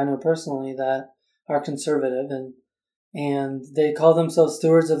photographers that I know personally that are conservative and they call themselves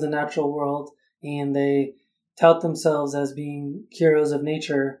stewards of the natural world and they tout themselves as being heroes of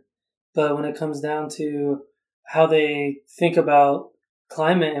nature. But when it comes down to how they think about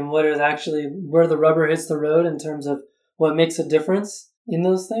climate and what is actually where the rubber hits the road in terms of what makes a difference in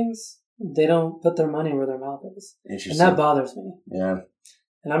those things, they don't put their money where their mouth is. Interesting. And that bothers me. Yeah.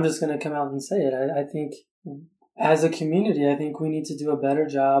 And I'm just going to come out and say it. I think as a community, I think we need to do a better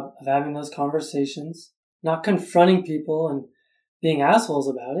job of having those conversations, not confronting people and being assholes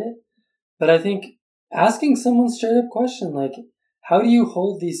about it. But I think asking someone straight up question, like, how do you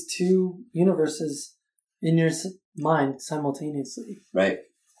hold these two universes in your mind simultaneously? Right.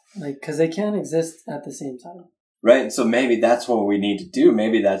 Like, because they can't exist at the same time. Right. And so maybe that's what we need to do.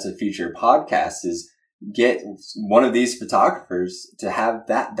 Maybe that's a future podcast is get one of these photographers to have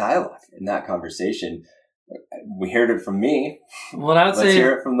that dialogue and that conversation. We heard it from me. Well, I would let's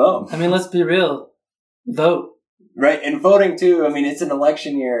hear it from them. I mean, let's be real. Vote. Right. And voting too. I mean, it's an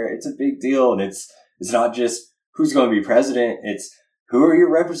election year. It's a big deal. And it's not just who's going to be president. It's who are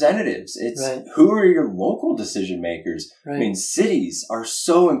your representatives? It's right. Who are your local decision makers? Right. I mean, cities are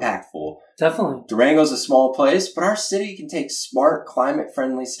so impactful. Definitely. Durango's a small place, but our city can take smart,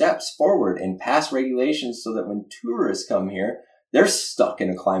 climate-friendly steps forward and pass regulations so that when tourists come here, they're stuck in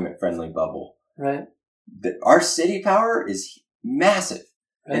a climate-friendly bubble. Right. Our city power is massive.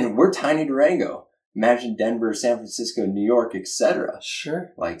 Right. And we're tiny Durango. Imagine Denver, San Francisco, New York, etc.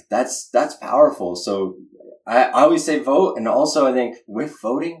 Sure. Like, that's powerful. So I always say vote. And also I think with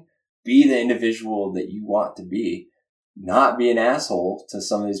voting, be the individual that you want to be. Not be an asshole to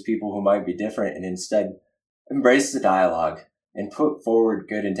some of these people who might be different, and instead embrace the dialogue and put forward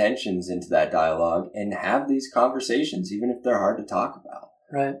good intentions into that dialogue and have these conversations, even if they're hard to talk about.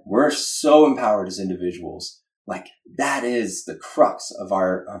 Right. We're so empowered as individuals. Like, that is the crux of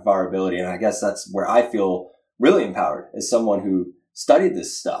our ability. And I guess that's where I feel really empowered as someone who studied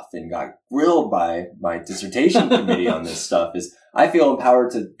this stuff and got grilled by my dissertation committee on this stuff. Is I feel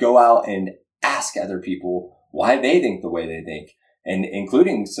empowered to go out and ask other people why they think the way they think and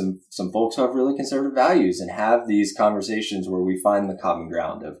including some folks who have really conservative values, and have these conversations where we find the common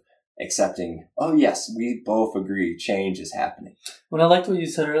ground of accepting, oh yes, we both agree change is happening. Well, I liked what you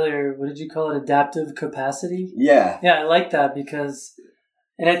said earlier. What did you call it? Adaptive capacity? Yeah. Yeah, I like that because,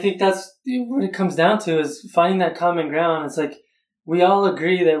 and I think that's what it comes down to, is finding that common ground. It's like we all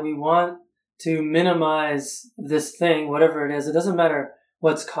agree that we want to minimize this thing, whatever it is. It doesn't matter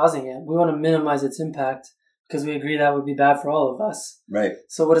what's causing it. We want to minimize its impact because we agree that would be bad for all of us. Right.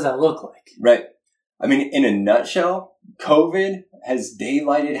 So what does that look like? Right. I mean, in a nutshell, COVID has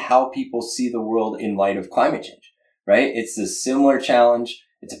daylighted how people see the world in light of climate change, right? It's a similar challenge.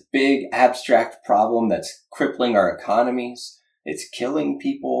 It's a big abstract problem that's crippling our economies. It's killing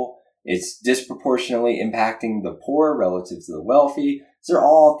people. It's disproportionately impacting the poor relative to the wealthy. These are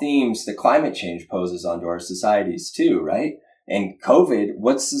all themes that climate change poses onto our societies too, right? And COVID,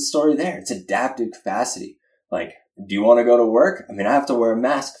 what's the story there? It's adaptive capacity. Like, do you want to go to work? I mean, I have to wear a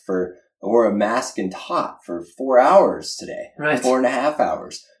mask I wore a mask and taught for 4 hours today. Right. 4.5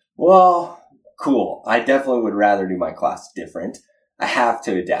 hours. Well, cool. I definitely would rather do my class different. I have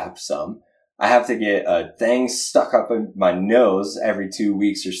to adapt some. I have to get a thing stuck up in my nose every 2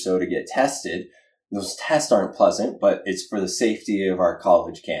 weeks or so to get tested. Those tests aren't pleasant, but it's for the safety of our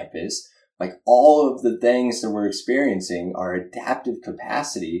college campus. Like, all of the things that we're experiencing are adaptive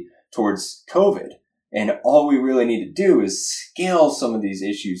capacity towards COVID. And all we really need to do is scale some of these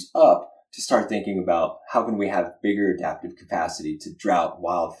issues up to start thinking about how can we have bigger adaptive capacity to drought,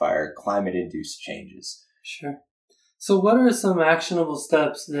 wildfire, climate-induced changes. Sure. So what are some actionable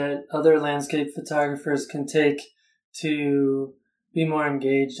steps that other landscape photographers can take to be more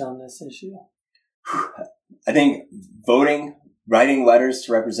engaged on this issue? I think voting, writing letters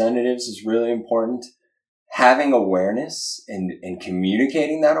to representatives is really important. Having awareness and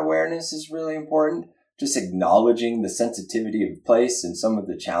communicating that awareness is really important. Just acknowledging the sensitivity of place and some of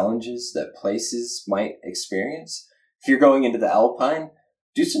the challenges that places might experience. If you're going into the Alpine,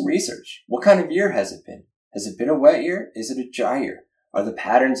 do some research. What kind of year has it been? Has it been a wet year? Is it a dry year? Are the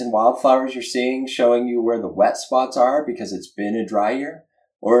patterns in wildflowers you're seeing showing you where the wet spots are because it's been a dry year?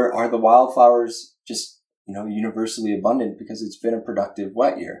 Or are the wildflowers just, universally abundant because it's been a productive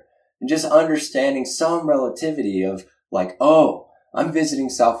wet year? And just understanding some relativity of like, oh, I'm visiting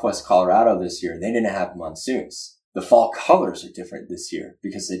Southwest Colorado this year. They didn't have monsoons. The fall colors are different this year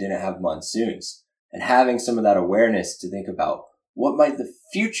because they didn't have monsoons. And having some of that awareness to think about what might the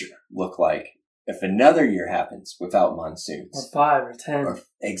future look like if another year happens without monsoons. Or 5 or 10.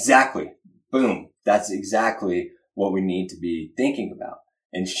 Exactly. Boom. That's exactly what we need to be thinking about.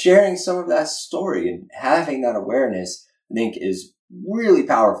 And sharing some of that story and having that awareness, I think, is really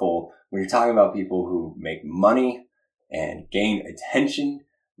powerful when you're talking about people who make money and gain attention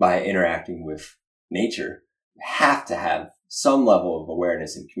by interacting with nature. You have to have some level of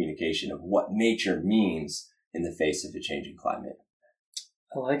awareness and communication of what nature means in the face of a changing climate.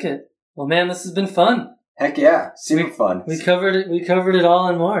 I like it. Well, man, this has been fun. Heck yeah. Super fun. We covered it all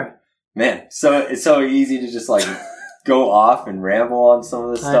and more. Man, so it's so easy to just like go off and ramble on some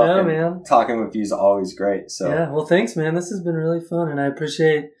of this stuff. I know, and man. Talking with you is always great. So yeah, well, thanks, man. This has been really fun, and I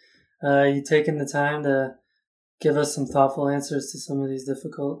appreciate you taking the time to give us some thoughtful answers to some of these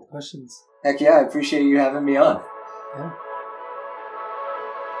difficult questions. Heck yeah, I appreciate you having me on. Yeah.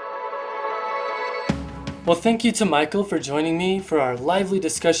 Well, thank you to Michael for joining me for our lively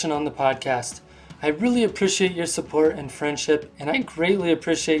discussion on the podcast. I really appreciate your support and friendship, and I greatly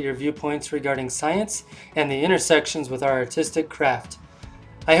appreciate your viewpoints regarding science and the intersections with our artistic craft.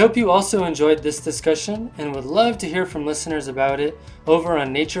 I hope you also enjoyed this discussion and would love to hear from listeners about it over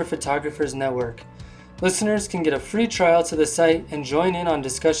on Nature Photographers Network. Listeners can get a free trial to the site and join in on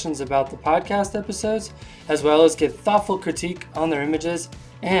discussions about the podcast episodes, as well as get thoughtful critique on their images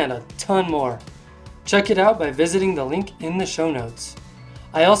and a ton more. Check it out by visiting the link in the show notes.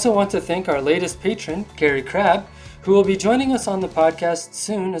 I also want to thank our latest patron, Gary Crabb, who will be joining us on the podcast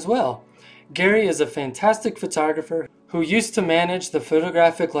soon as well. Gary is a fantastic photographer who used to manage the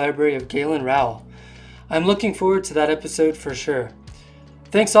photographic library of Galen Rowell. I'm looking forward to that episode for sure.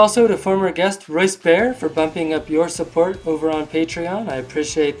 Thanks also to former guest Royce Bear for bumping up your support over on Patreon. I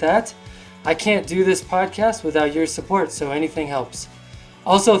appreciate that. I can't do this podcast without your support, so anything helps.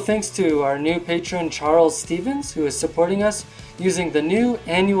 Also, thanks to our new patron Charles Stevens, who is supporting us using the new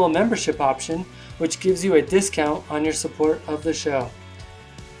annual membership option, which gives you a discount on your support of the show.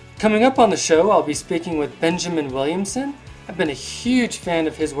 Coming up on the show, I'll be speaking with Benjamin Williamson. I've been a huge fan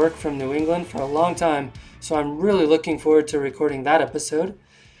of his work from New England for a long time, so I'm really looking forward to recording that episode.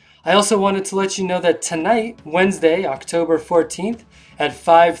 I also wanted to let you know that tonight, Wednesday, October 14th, at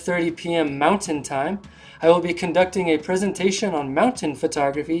 5:30 p.m. Mountain Time, I will be conducting a presentation on mountain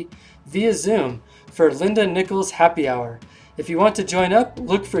photography via Zoom for Linda Nichols Happy Hour. If you want to join up,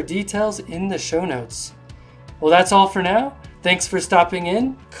 look for details in the show notes. Well, that's all for now. Thanks for stopping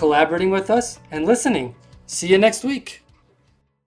in, collaborating with us, and listening. See you next week.